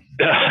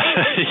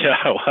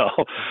 Yeah,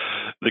 well,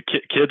 the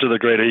kids are the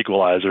great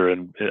equalizer,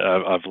 and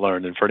I've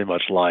learned in pretty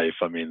much life.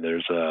 I mean,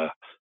 there's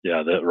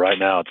right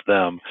now it's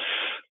them,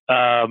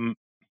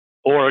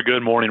 or a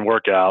good morning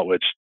workout,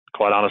 which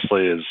quite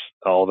honestly is,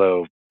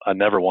 although I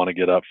never want to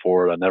get up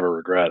for it. I never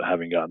regret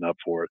having gotten up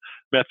for it.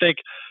 I mean, I think,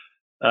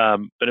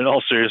 but in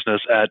all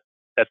seriousness,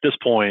 at this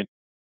point,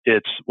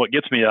 it's what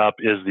gets me up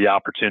is the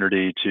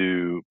opportunity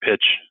to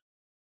pitch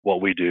what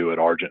we do at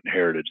Argent and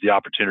Heritage, the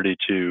opportunity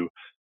to,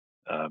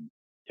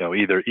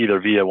 either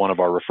via one of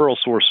our referral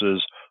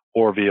sources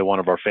or via one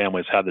of our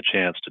families have the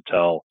chance to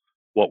tell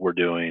what we're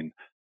doing,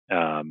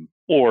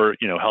 or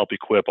help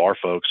equip our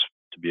folks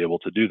to be able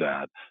to do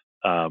that.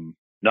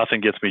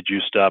 Nothing gets me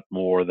juiced up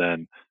more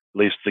than, at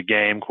least the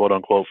game, quote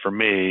unquote, for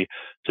me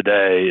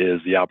today,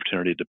 is the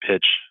opportunity to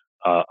pitch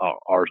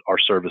our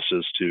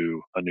services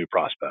to a new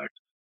prospect,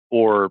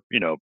 or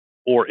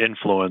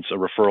influence a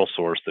referral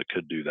source that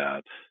could do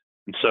that.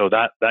 And so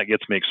that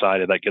gets me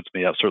excited. That gets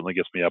me up. Certainly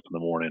gets me up in the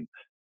morning.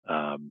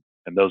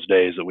 And those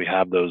days that we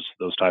have those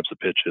types of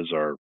pitches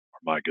are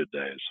my good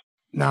days.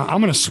 Now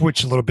I'm going to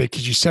switch a little bit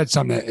because you said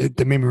something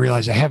that made me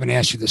realize I haven't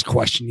asked you this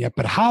question yet.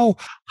 But how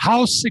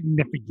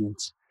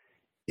significant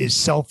is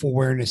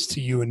self-awareness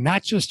to you, and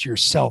not just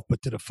yourself,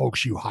 but to the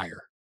folks you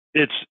hire?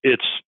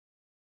 It's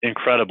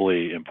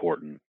incredibly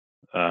important.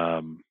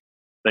 I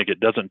think it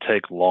doesn't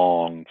take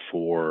long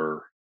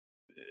for,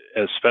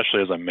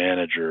 especially as a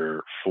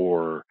manager,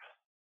 for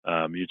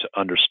you to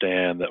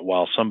understand that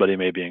while somebody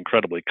may be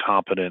incredibly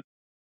competent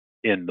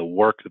in the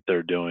work that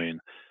they're doing,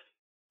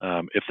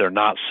 if they're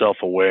not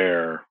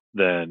self-aware,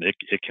 then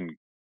it can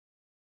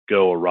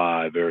go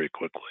awry very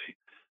quickly.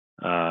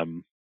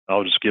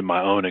 I'll just give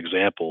my own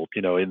example.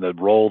 In the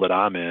role that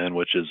I'm in,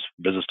 which is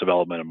business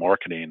development and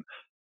marketing,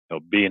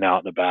 being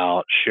out and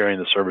about, sharing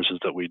the services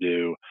that we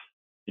do,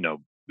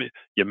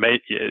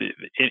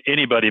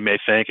 anybody may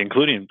think,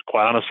 including,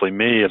 quite honestly,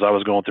 me, as I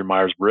was going through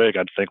Myers-Briggs,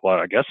 I'd think, well,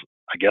 I guess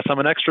I'm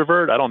an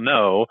extrovert. I don't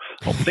know.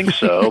 I don't think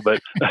so, but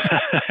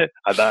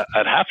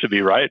I'd have to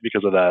be, right,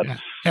 because of that.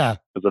 Yeah.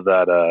 Because of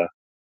that.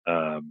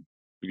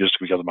 Just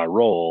because of my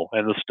role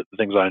and the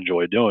things I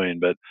enjoy doing.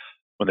 But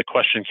when the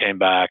question came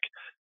back,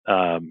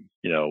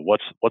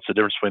 what's the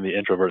difference between the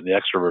introvert and the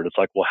extrovert? It's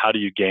like, well, how do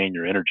you gain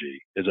your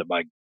energy? Is it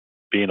by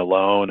being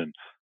alone and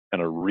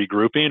kind of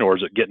regrouping, or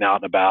is it getting out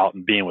and about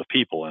and being with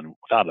people? And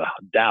without a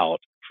doubt,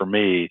 for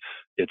me,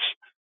 it's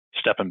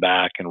stepping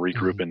back and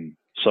regrouping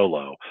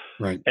solo.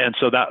 Right. And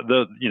so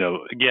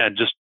again,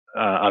 just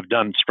I've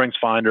done Strengths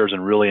Finders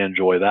and really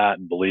enjoy that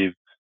and believe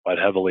quite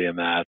heavily in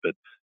that. But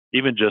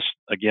even just,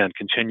 again,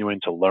 continuing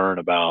to learn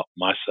about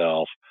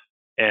myself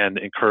and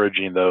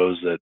encouraging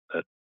those that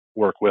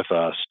work with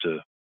us to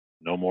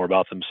know more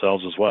about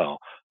themselves as well,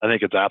 I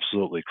think it's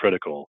absolutely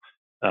critical.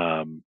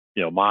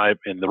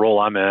 In the role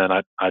I'm in,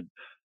 I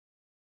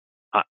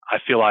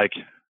feel like,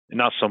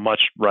 not so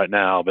much right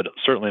now, but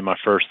certainly in my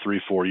first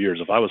 3-4 years,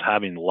 if I was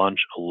having lunch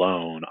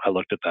alone, I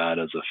looked at that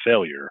as a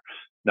failure.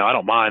 Now, I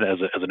don't mind, as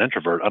an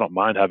introvert, I don't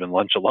mind having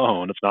lunch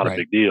alone. It's not a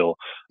big deal.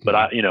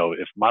 But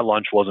if my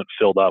lunch wasn't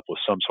filled up with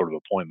some sort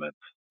of appointment,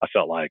 I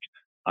felt like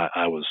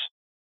I was,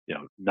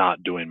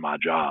 not doing my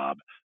job.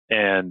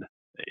 And,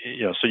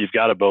 so you've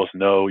got to both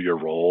know your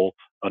role,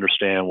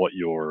 understand what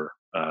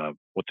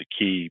what the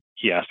key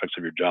aspects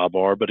of your job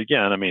are. But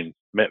again, I mean,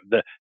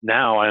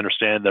 now I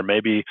understand there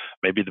maybe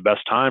the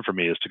best time for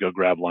me is to go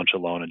grab lunch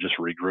alone and just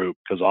regroup,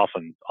 because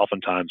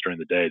oftentimes during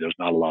the day, there's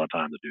not a lot of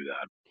time to do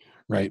that.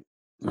 Right.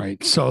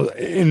 Right. So,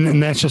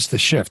 and that's just the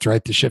shift,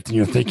 right? The shift in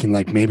your thinking,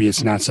 like maybe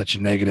it's not such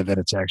a negative, that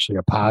it's actually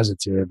a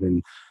positive.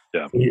 And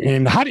yeah.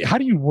 And how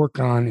do you work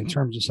on, in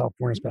terms of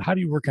self-awareness, but how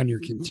do you work on your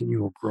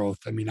continual growth?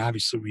 I mean,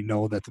 obviously we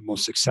know that the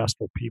most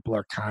successful people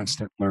are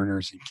constant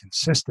learners and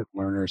consistent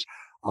learners.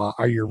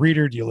 Are you a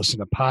reader? Do you listen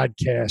to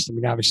podcasts? I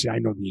mean, obviously I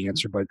know the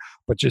answer, but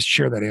just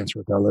share that answer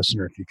with our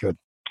listener if you could.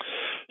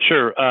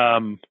 Sure.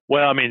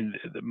 Well, I mean,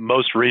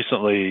 most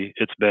recently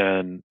it's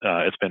been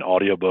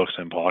audiobooks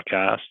and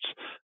podcasts.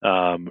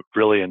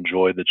 Really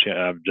enjoyed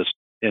just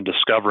in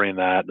discovering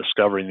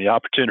the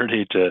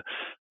opportunity to,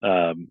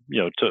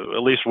 to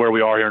at least where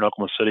we are here in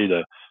Oklahoma City,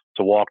 to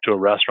walk to a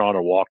restaurant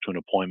or walk to an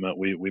appointment.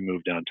 We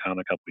moved downtown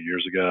a couple of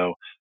years ago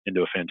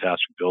into a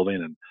fantastic building,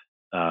 and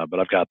but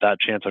I've got that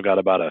chance. I've got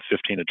about a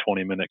 15 to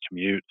 20 minute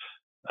commute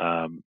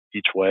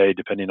each way,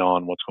 depending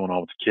on what's going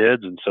on with the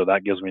kids, and so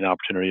that gives me an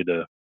opportunity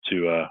to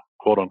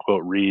quote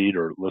unquote read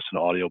or listen to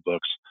audiobooks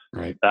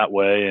that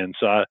way. And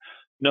so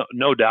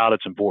no doubt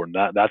it's important.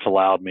 That's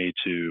allowed me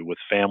to, with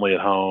family at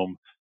home,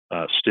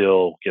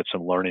 still get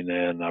some learning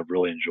in. I've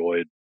really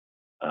enjoyed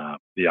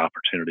the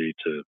opportunity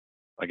to,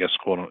 I guess,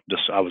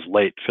 I was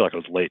late, feel like I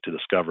was late to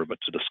discover, but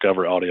to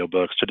discover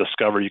audiobooks, to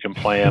discover you can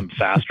play them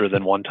faster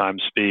than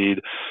 1x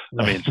speed.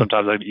 I mean,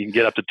 sometimes you can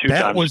get up to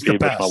 2x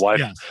speed,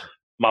 which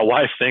my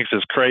wife thinks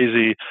is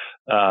crazy.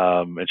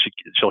 And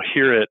she'll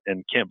hear it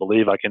and can't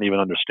believe I can even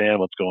understand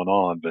what's going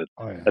on. But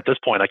at this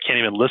point, I can't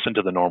even listen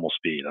to the normal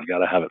speed. I've got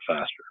to have it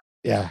faster.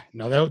 Yeah,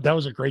 no, that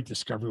was a great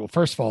discovery. Well,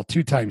 first of all,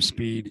 2x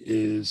speed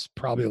is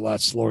probably a lot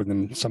slower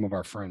than some of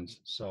our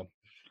friends. So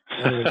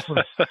anyways,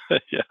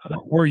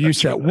 we're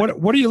used to that.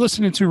 What are you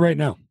listening to right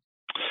now?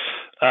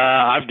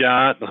 I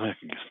can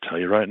tell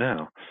you right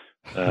now.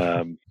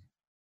 Jump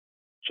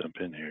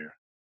in here.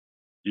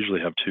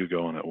 Usually have two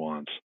going at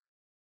once.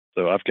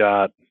 So I've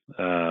got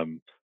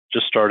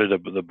just started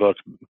the book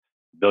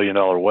Billion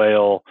Dollar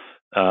Whale.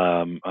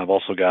 I've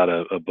also got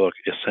a book,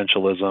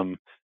 Essentialism,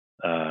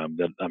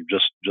 that I'm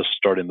just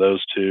starting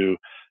those two.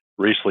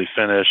 Recently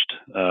finished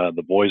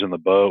The Boys in the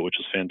Boat, which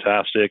is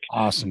fantastic.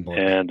 Awesome book.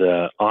 And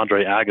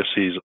Andre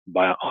Agassi's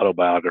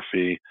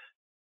autobiography,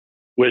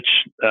 which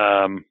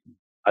I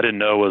didn't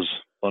know was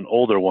an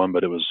older one,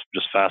 but it was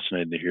just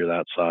fascinating to hear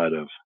that side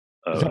of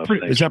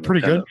is that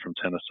pretty good? From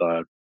tennis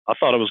side. I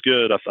thought it was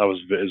good. I thought it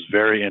was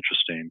very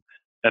interesting.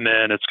 And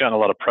then it's gotten a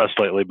lot of press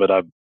lately, but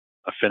I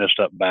finished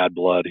up Bad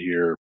Blood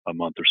here a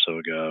month or so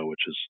ago, which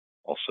is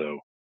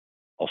also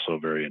a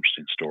very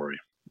interesting story.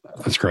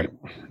 That's great.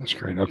 That's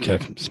great. Okay.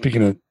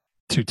 Speaking of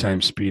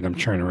 2x speed, I'm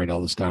trying to write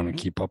all this down and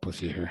keep up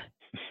with you here.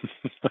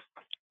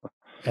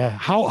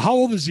 How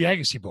old is the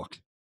Agassi book?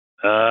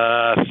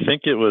 I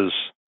think it was,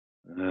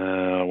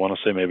 I want to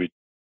say maybe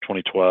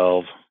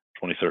 2012,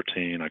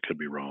 2013. I could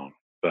be wrong,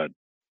 but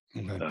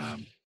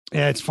okay.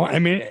 Yeah, it's fun. I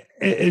mean,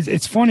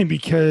 it's funny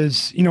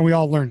because, we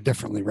all learn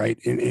differently, right?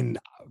 And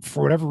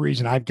for whatever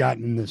reason, I've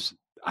gotten this,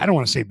 I don't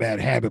want to say bad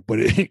habit, but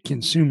it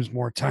consumes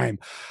more time.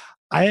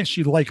 I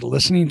actually like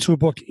listening to a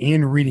book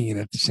and reading it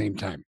at the same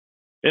time.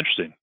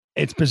 Interesting.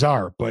 It's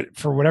bizarre, but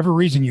for whatever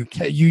reason, you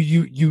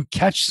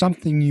catch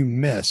something you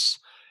miss.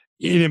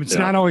 And it's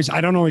not always,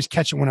 I don't always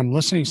catch it when I'm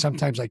listening.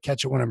 Sometimes I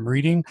catch it when I'm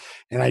reading,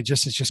 and it's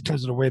just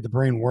because of the way the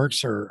brain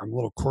works, or I'm a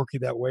little quirky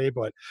that way,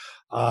 but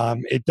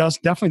it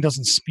definitely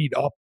doesn't speed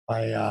up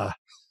by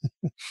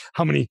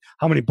how many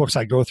books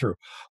I go through.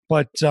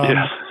 But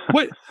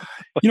what,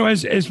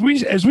 as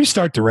we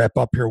start to wrap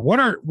up here, what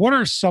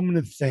are some of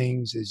the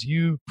things as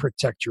you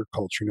protect your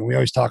culture? We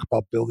always talk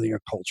about building a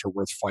culture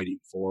worth fighting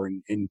for,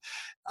 and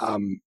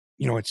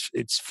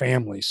it's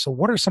family. So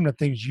what are some of the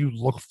things you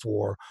look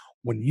for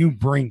when you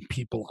bring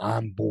people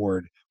on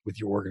board with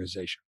your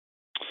organization?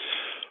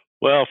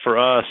 Well, for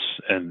us,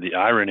 and the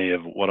irony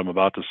of what I'm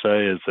about to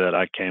say is that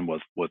I came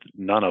with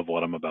none of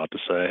what I'm about to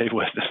say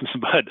with this,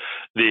 but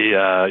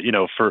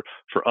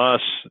for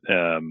us,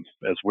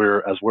 as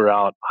we're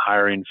out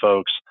hiring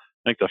folks,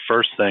 I think the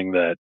first thing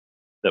that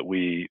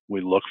we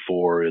look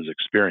for is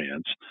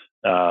experience,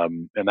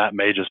 and that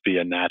may just be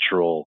a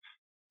natural,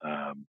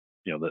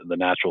 the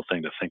natural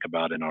thing to think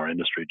about in our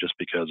industry, just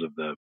because of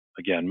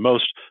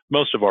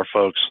most of our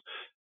folks,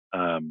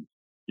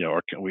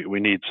 we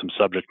need some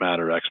subject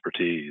matter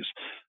expertise.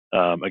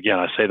 Again,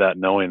 I say that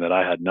knowing that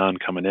I had none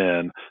coming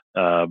in,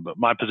 but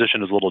my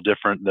position is a little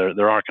different.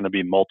 There aren't going to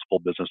be multiple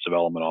business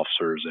development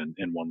officers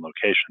in one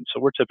location, so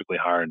we're typically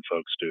hiring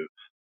folks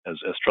as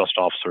trust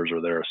officers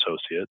or their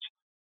associates,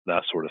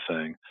 that sort of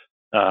thing,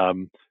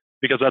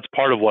 because that's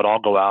part of what I'll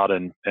go out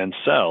and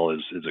sell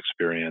is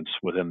experience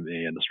within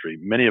the industry.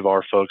 Many of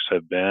our folks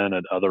have been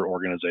at other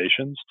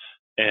organizations,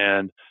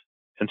 and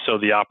so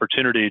the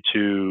opportunity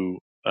to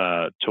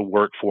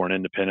work for an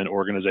independent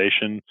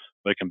organization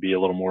that can be a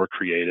little more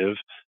creative,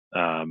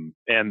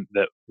 and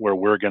that where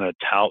we're going to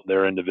tout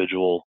their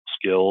individual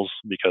skills,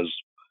 because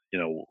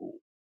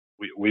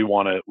we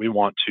want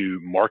to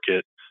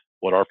market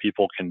what our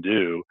people can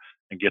do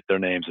and get their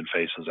names and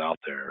faces out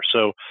there.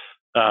 So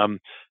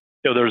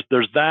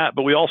there's that,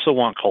 but we also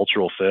want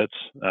cultural fits.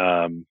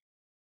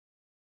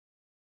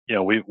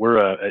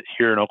 We're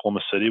here in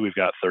Oklahoma City, we've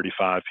got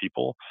 35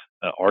 people.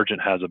 Argent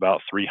has about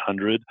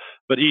 300,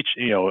 but each,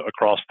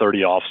 across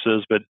 30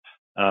 offices. But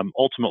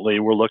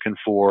ultimately, we're looking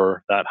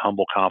for that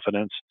humble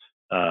confidence,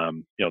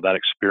 that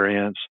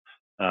experience,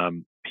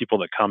 people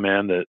that come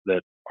in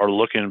that are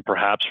looking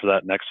perhaps for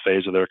that next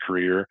phase of their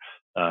career,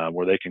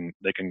 where they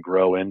can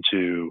grow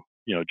into,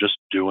 just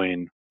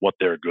doing what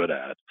they're good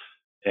at.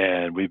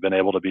 And we've been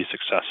able to be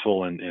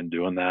successful in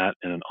doing that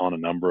on a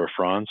number of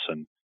fronts.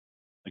 And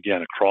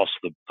again, across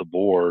the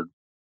board,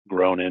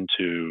 grown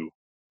into,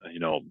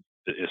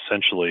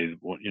 essentially,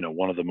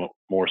 one of the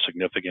more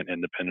significant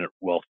independent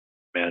wealth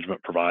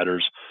management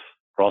providers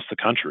across the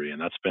country.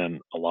 And that's been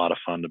a lot of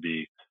fun to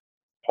be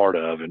part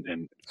of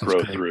and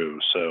grow through.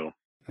 So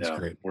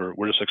great.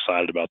 We're just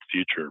excited about the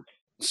future.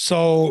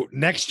 So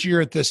next year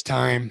at this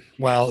time,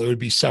 well, it would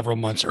be several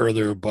months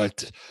earlier,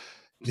 but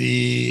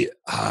the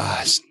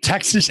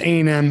Texas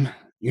A&M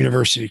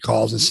University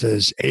calls and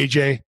says,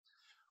 AJ,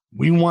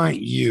 we want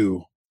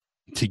you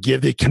to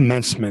give the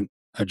commencement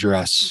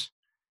address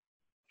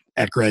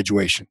at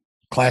graduation.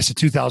 Class of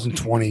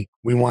 2020,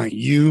 we want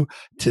you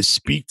to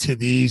speak to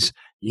these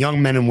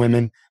young men and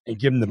women and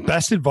give them the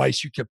best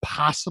advice you could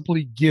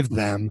possibly give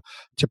them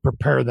to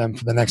prepare them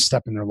for the next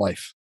step in their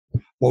life.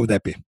 What would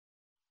that be?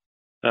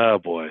 Oh,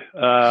 boy.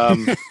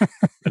 And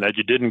that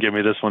you didn't give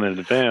me this one in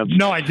advance.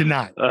 No, I did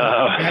not.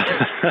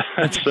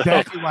 That's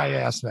exactly why I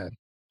asked that.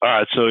 All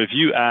right. So if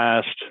you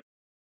asked,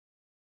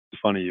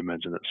 it's funny you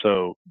mentioned it.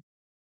 So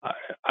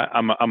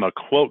I'm a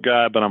quote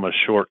guy, but I'm a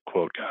short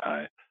quote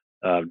guy.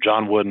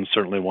 John Wooden,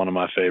 certainly one of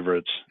my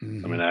favorites.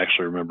 Mm-hmm. I mean, I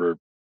actually remember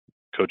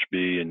Coach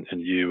B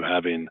and you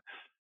having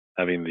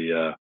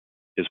the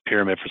his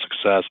pyramid for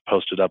success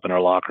posted up in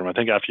our locker room. I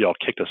think after y'all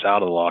kicked us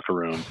out of the locker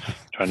room,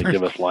 trying to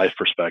give us life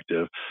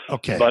perspective.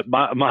 Okay. But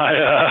my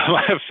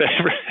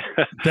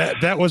favorite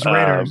that was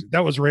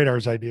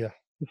Radar's idea.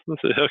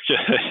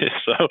 Okay.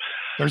 So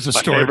There's a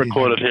my story favorite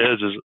quote of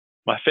behind it.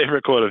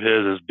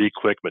 his is "Be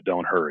quick but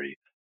don't hurry,"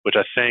 which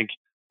I think,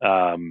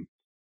 um,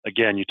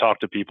 again, you talk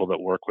to people that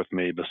work with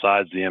me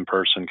besides the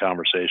in-person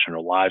conversation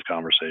or live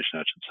conversation, I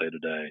should say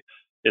today.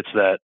 It's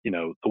that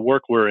the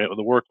work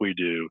we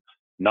do,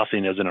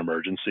 nothing is an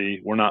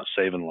emergency. We're not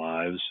saving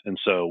lives, and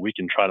so we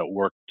can try to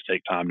work to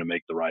take time to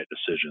make the right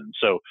decision.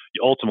 So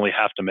you ultimately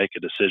have to make a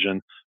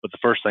decision. But the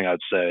first thing I'd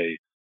say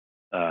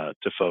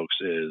to folks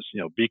is,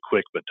 be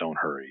quick but don't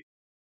hurry,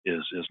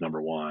 is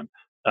number one.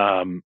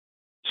 Um,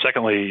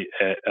 Secondly,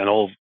 an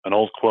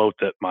old quote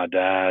that my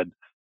dad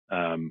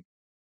um,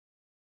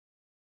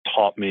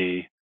 taught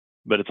me,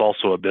 but it's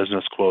also a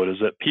business quote, is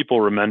that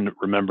people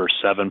remember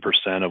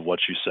 7% of what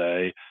you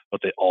say,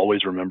 but they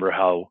always remember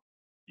how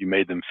you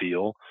made them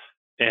feel.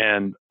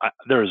 And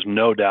there is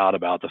no doubt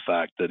about the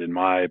fact that in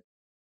my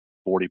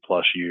 40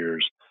 plus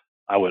years,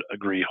 I would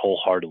agree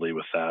wholeheartedly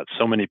with that.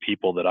 So many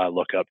people that I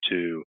look up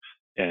to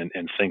and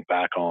think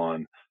back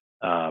on,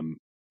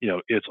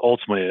 it's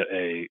ultimately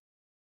a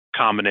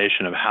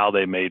combination of how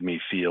they made me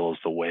feel is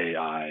the way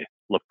I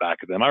look back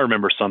at them. I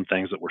remember some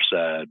things that were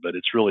said, but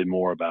it's really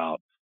more about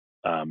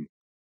um,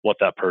 what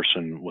that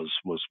person was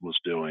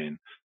doing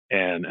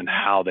and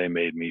how they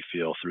made me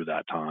feel through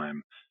that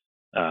time.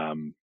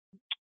 Um,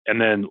 and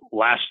then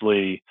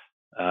lastly,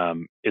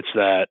 it's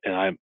that, and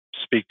I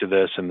speak to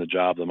this in the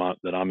job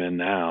that I'm in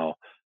now.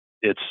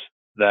 It's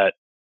that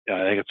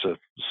I think it's a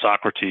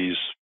Socrates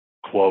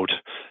quote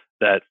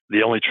that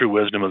the only true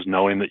wisdom is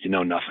knowing that you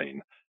know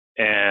nothing.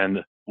 And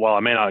while I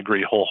may not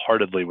agree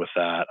wholeheartedly with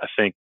that, I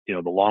think the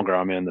longer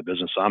I'm in the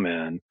business I'm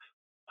in,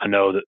 I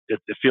know that it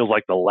feels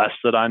like the less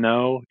that I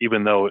know,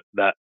 even though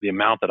that the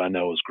amount that I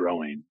know is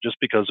growing, just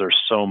because there's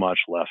so much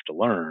left to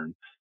learn,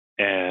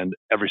 and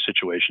every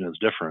situation is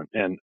different.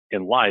 And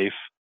in life,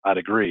 I'd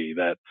agree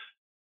that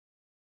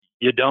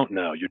you don't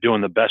know. You're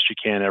doing the best you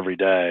can every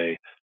day.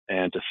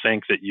 And to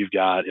think that you've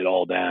got it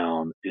all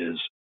down is,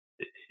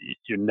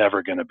 you're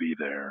never going to be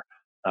there.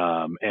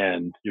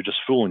 And you're just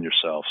fooling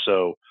yourself.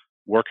 So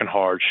working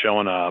hard,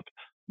 showing up,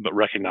 but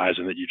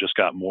recognizing that you just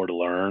got more to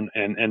learn,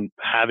 and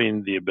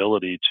having the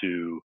ability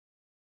to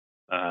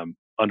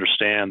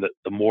understand that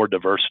the more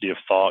diversity of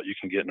thought you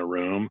can get in a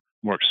room,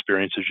 more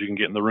experiences you can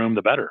get in the room,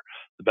 the better.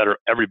 The better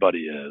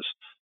everybody is.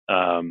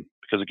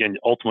 Because again,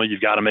 ultimately,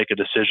 you've got to make a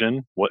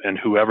decision, and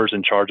whoever's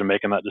in charge of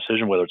making that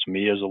decision, whether it's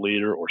me as a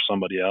leader or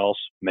somebody else,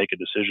 make a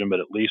decision. But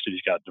at least if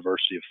you've got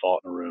diversity of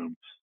thought in a room,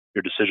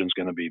 your decision's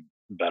going to be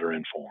better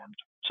informed.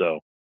 So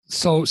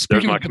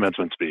there's my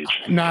commencement speech.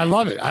 No, I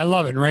love it. I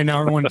love it. Right now,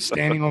 everyone's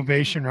standing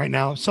ovation right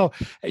now. So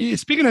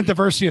speaking of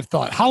diversity of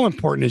thought, how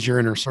important is your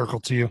inner circle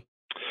to you?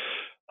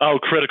 Oh,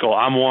 critical.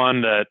 I'm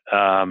one that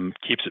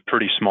keeps it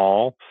pretty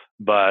small,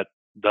 but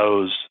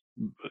they're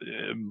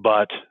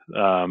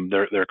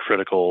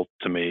critical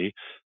to me.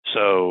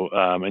 So,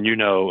 and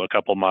a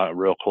couple of my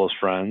real close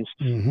friends,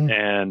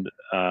 and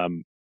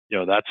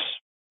that's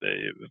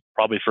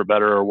probably for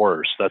better or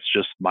worse. That's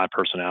just my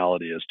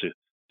personality, is to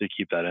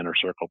keep that inner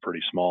circle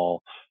pretty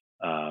small.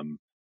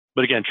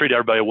 But again, treat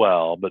everybody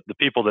well. But the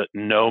people that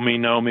know me,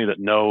 that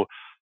know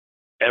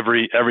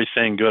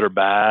everything good or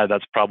bad,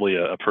 that's probably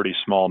a pretty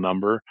small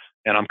number,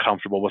 and I'm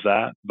comfortable with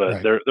that.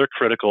 But Right. they're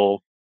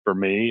critical for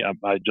me.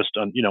 I just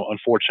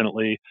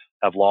unfortunately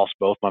have lost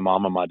both my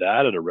mom and my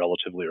dad at a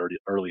relatively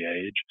early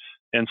age,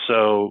 and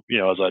so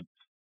as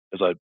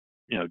I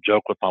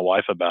joke with my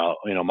wife about,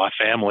 my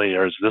family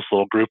is this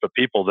little group of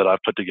people that I've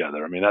put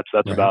together. I mean, that's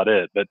Right. about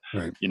it. But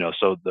Right.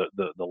 so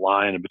the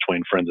line in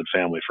between friends and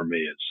family for me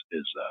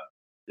is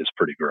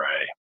pretty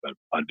gray. But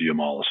I view them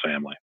all as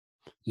family.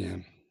 Yeah.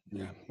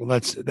 Yeah. Well,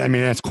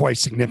 that's quite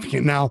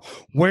significant. Now,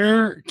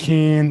 where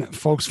can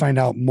folks find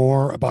out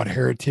more about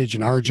Heritage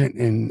and Argent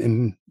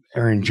and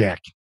Aaron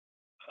Jack?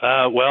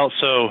 At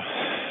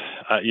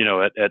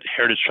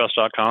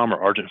heritagetrust.com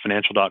or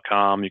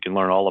argentfinancial.com, you can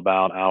learn all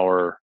about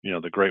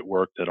the great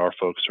work that our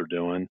folks are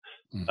doing.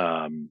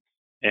 I'd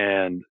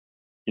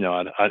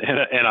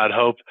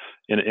hope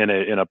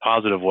in a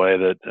positive way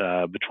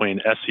that between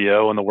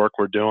SEO and the work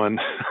we're doing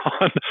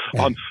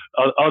on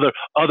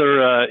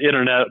other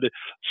internet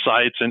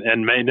sites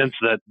and maintenance,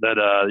 that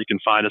you can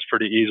find us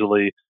pretty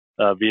easily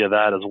via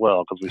that as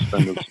well, because we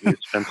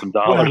spend some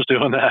dollars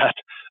doing that.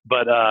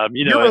 But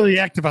you're really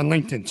active on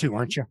LinkedIn too,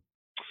 aren't you?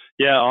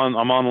 Yeah, I'm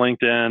on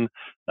LinkedIn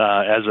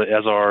as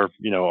our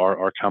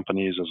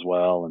companies as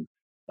well, and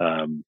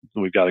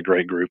we've got a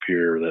great group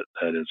here that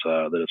is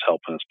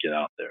helping us get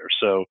out there.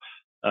 So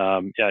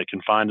you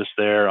can find us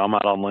there. I'm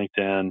out on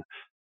LinkedIn.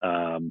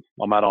 I'm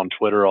out on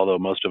Twitter, although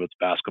most of it's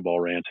basketball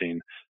ranting.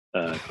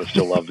 I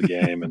still love the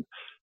game, and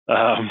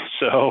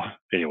so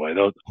anyway,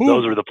 those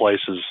are the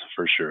places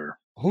for sure.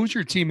 Who's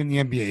your team in the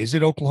NBA? Is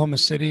it Oklahoma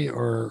City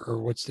or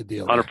what's the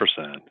deal?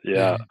 100%.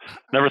 Yeah.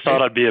 Never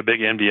thought I'd be a big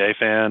NBA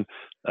fan,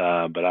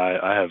 but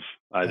I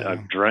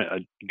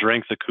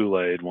drank the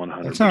Kool-Aid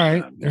 100%. That's all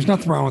right. There's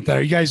nothing wrong with that.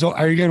 Are you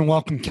going to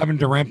welcome Kevin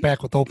Durant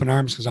back with open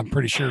arms? Because I'm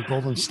pretty sure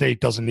Golden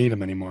State doesn't need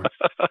him anymore.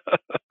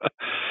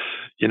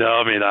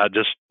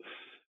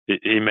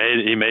 he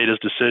made his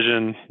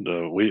decision.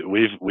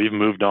 We've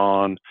moved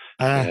on,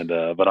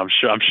 but I'm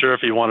sure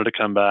if he wanted to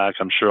come back,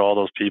 I'm sure all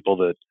those people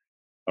that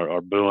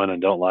are booing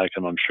and don't like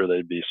him, I'm sure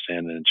they'd be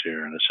standing and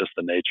cheering. It's just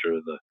the nature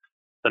of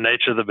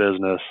the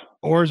business.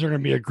 Or is there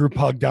going to be a group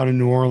hug down in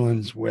New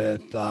Orleans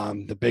with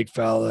the big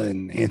fella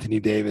and Anthony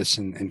Davis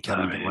and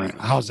Kevin Durant?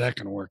 How's that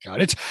going to work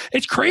out?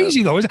 It's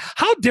crazy though.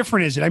 How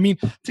different is it? I mean,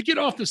 to get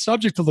off the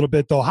subject a little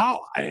bit though,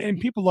 and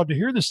people love to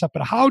hear this stuff,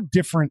 but how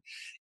different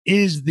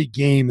is the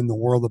game in the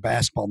world of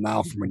basketball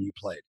now from when you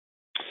played?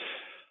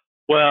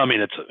 Well, I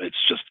mean, it's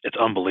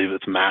unbelievable.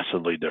 It's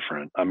massively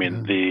different. I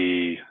mean,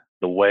 the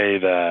way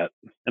that,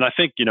 and I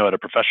think, at a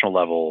professional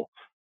level,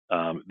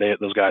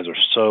 those guys are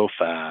so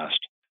fast.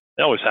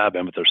 They always have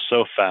been, but they're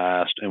so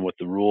fast. And with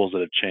the rules that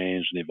have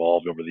changed and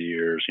evolved over the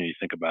years, you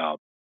think about,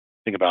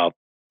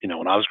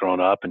 when I was growing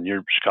up and you're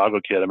a Chicago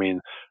kid, I mean,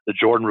 the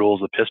Jordan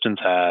rules the Pistons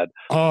had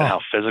and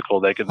how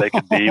physical they could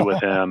be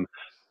with him.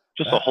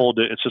 It's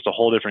just a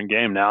whole different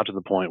game now, to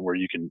the point where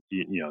the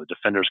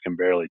defenders can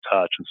barely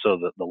touch. And so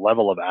the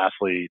level of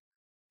athlete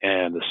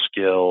and the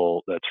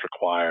skill that's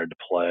required to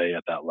play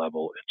at that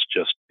level, it's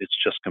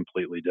just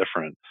completely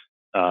different.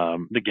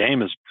 The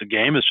game is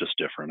just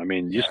different. I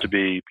mean, it used to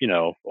be,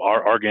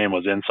 our game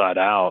was inside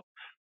out,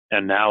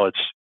 and now it's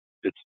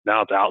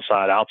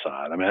outside. I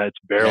mean, it's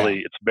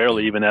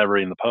barely even ever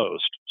in the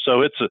post.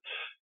 So it's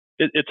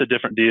a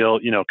different deal.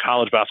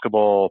 College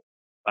basketball,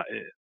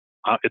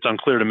 it's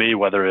unclear to me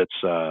whether it's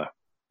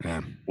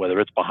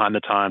behind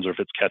the times or if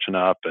it's catching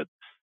up. But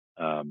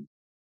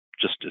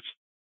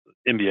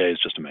NBA is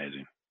just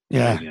amazing.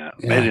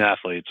 Amazing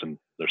athletes, and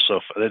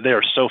they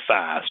are so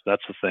fast.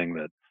 That's the thing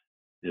that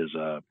is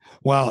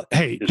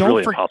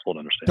really impossible to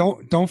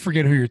understand. Don't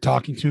forget who you're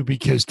talking to,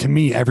 because to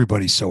me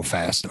everybody's so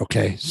fast.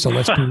 Okay, so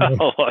let's be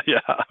real.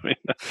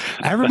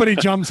 Everybody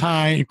jumps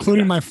high,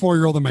 including my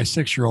 4-year-old and my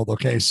 6-year-old.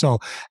 Okay, so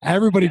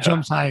everybody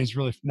jumps high is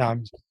really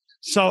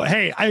so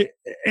hey,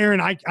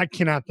 Aaron, I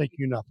cannot thank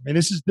you enough. I mean,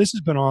 this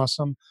has been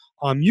awesome.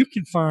 You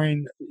can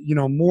find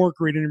more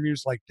great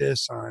interviews like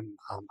this on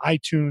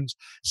iTunes,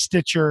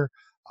 Stitcher,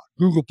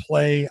 Google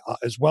Play,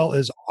 as well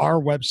as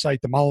our website,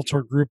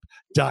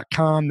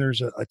 themolitorgroup.com. There's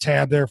a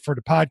tab there for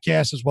the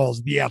podcast, as well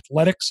as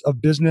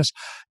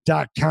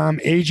theathleticsofbusiness.com.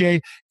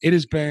 AJ, it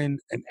has been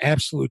an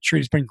absolute treat.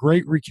 It's been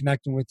great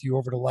reconnecting with you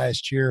over the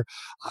last year.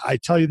 I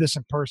tell you this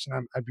in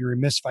person, I'd be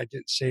remiss if I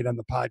didn't say it on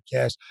the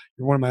podcast.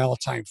 You're one of my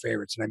all-time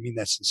favorites, and I mean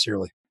that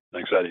sincerely.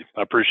 Thanks, Eddie.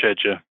 I appreciate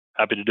you.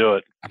 Happy to do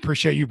it. I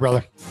appreciate you,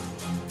 brother.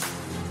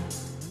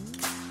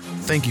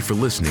 Thank you for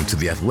listening to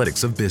The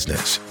Athletics of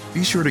Business.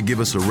 Be sure to give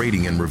us a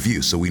rating and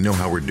review so we know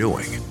how we're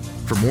doing.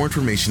 For more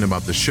information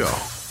about the show,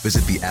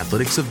 visit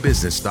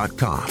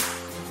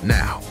theathleticsofbusiness.com.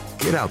 Now,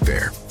 get out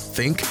there,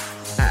 think,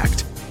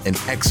 act, and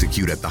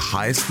execute at the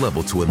highest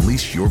level to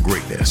unleash your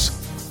greatness.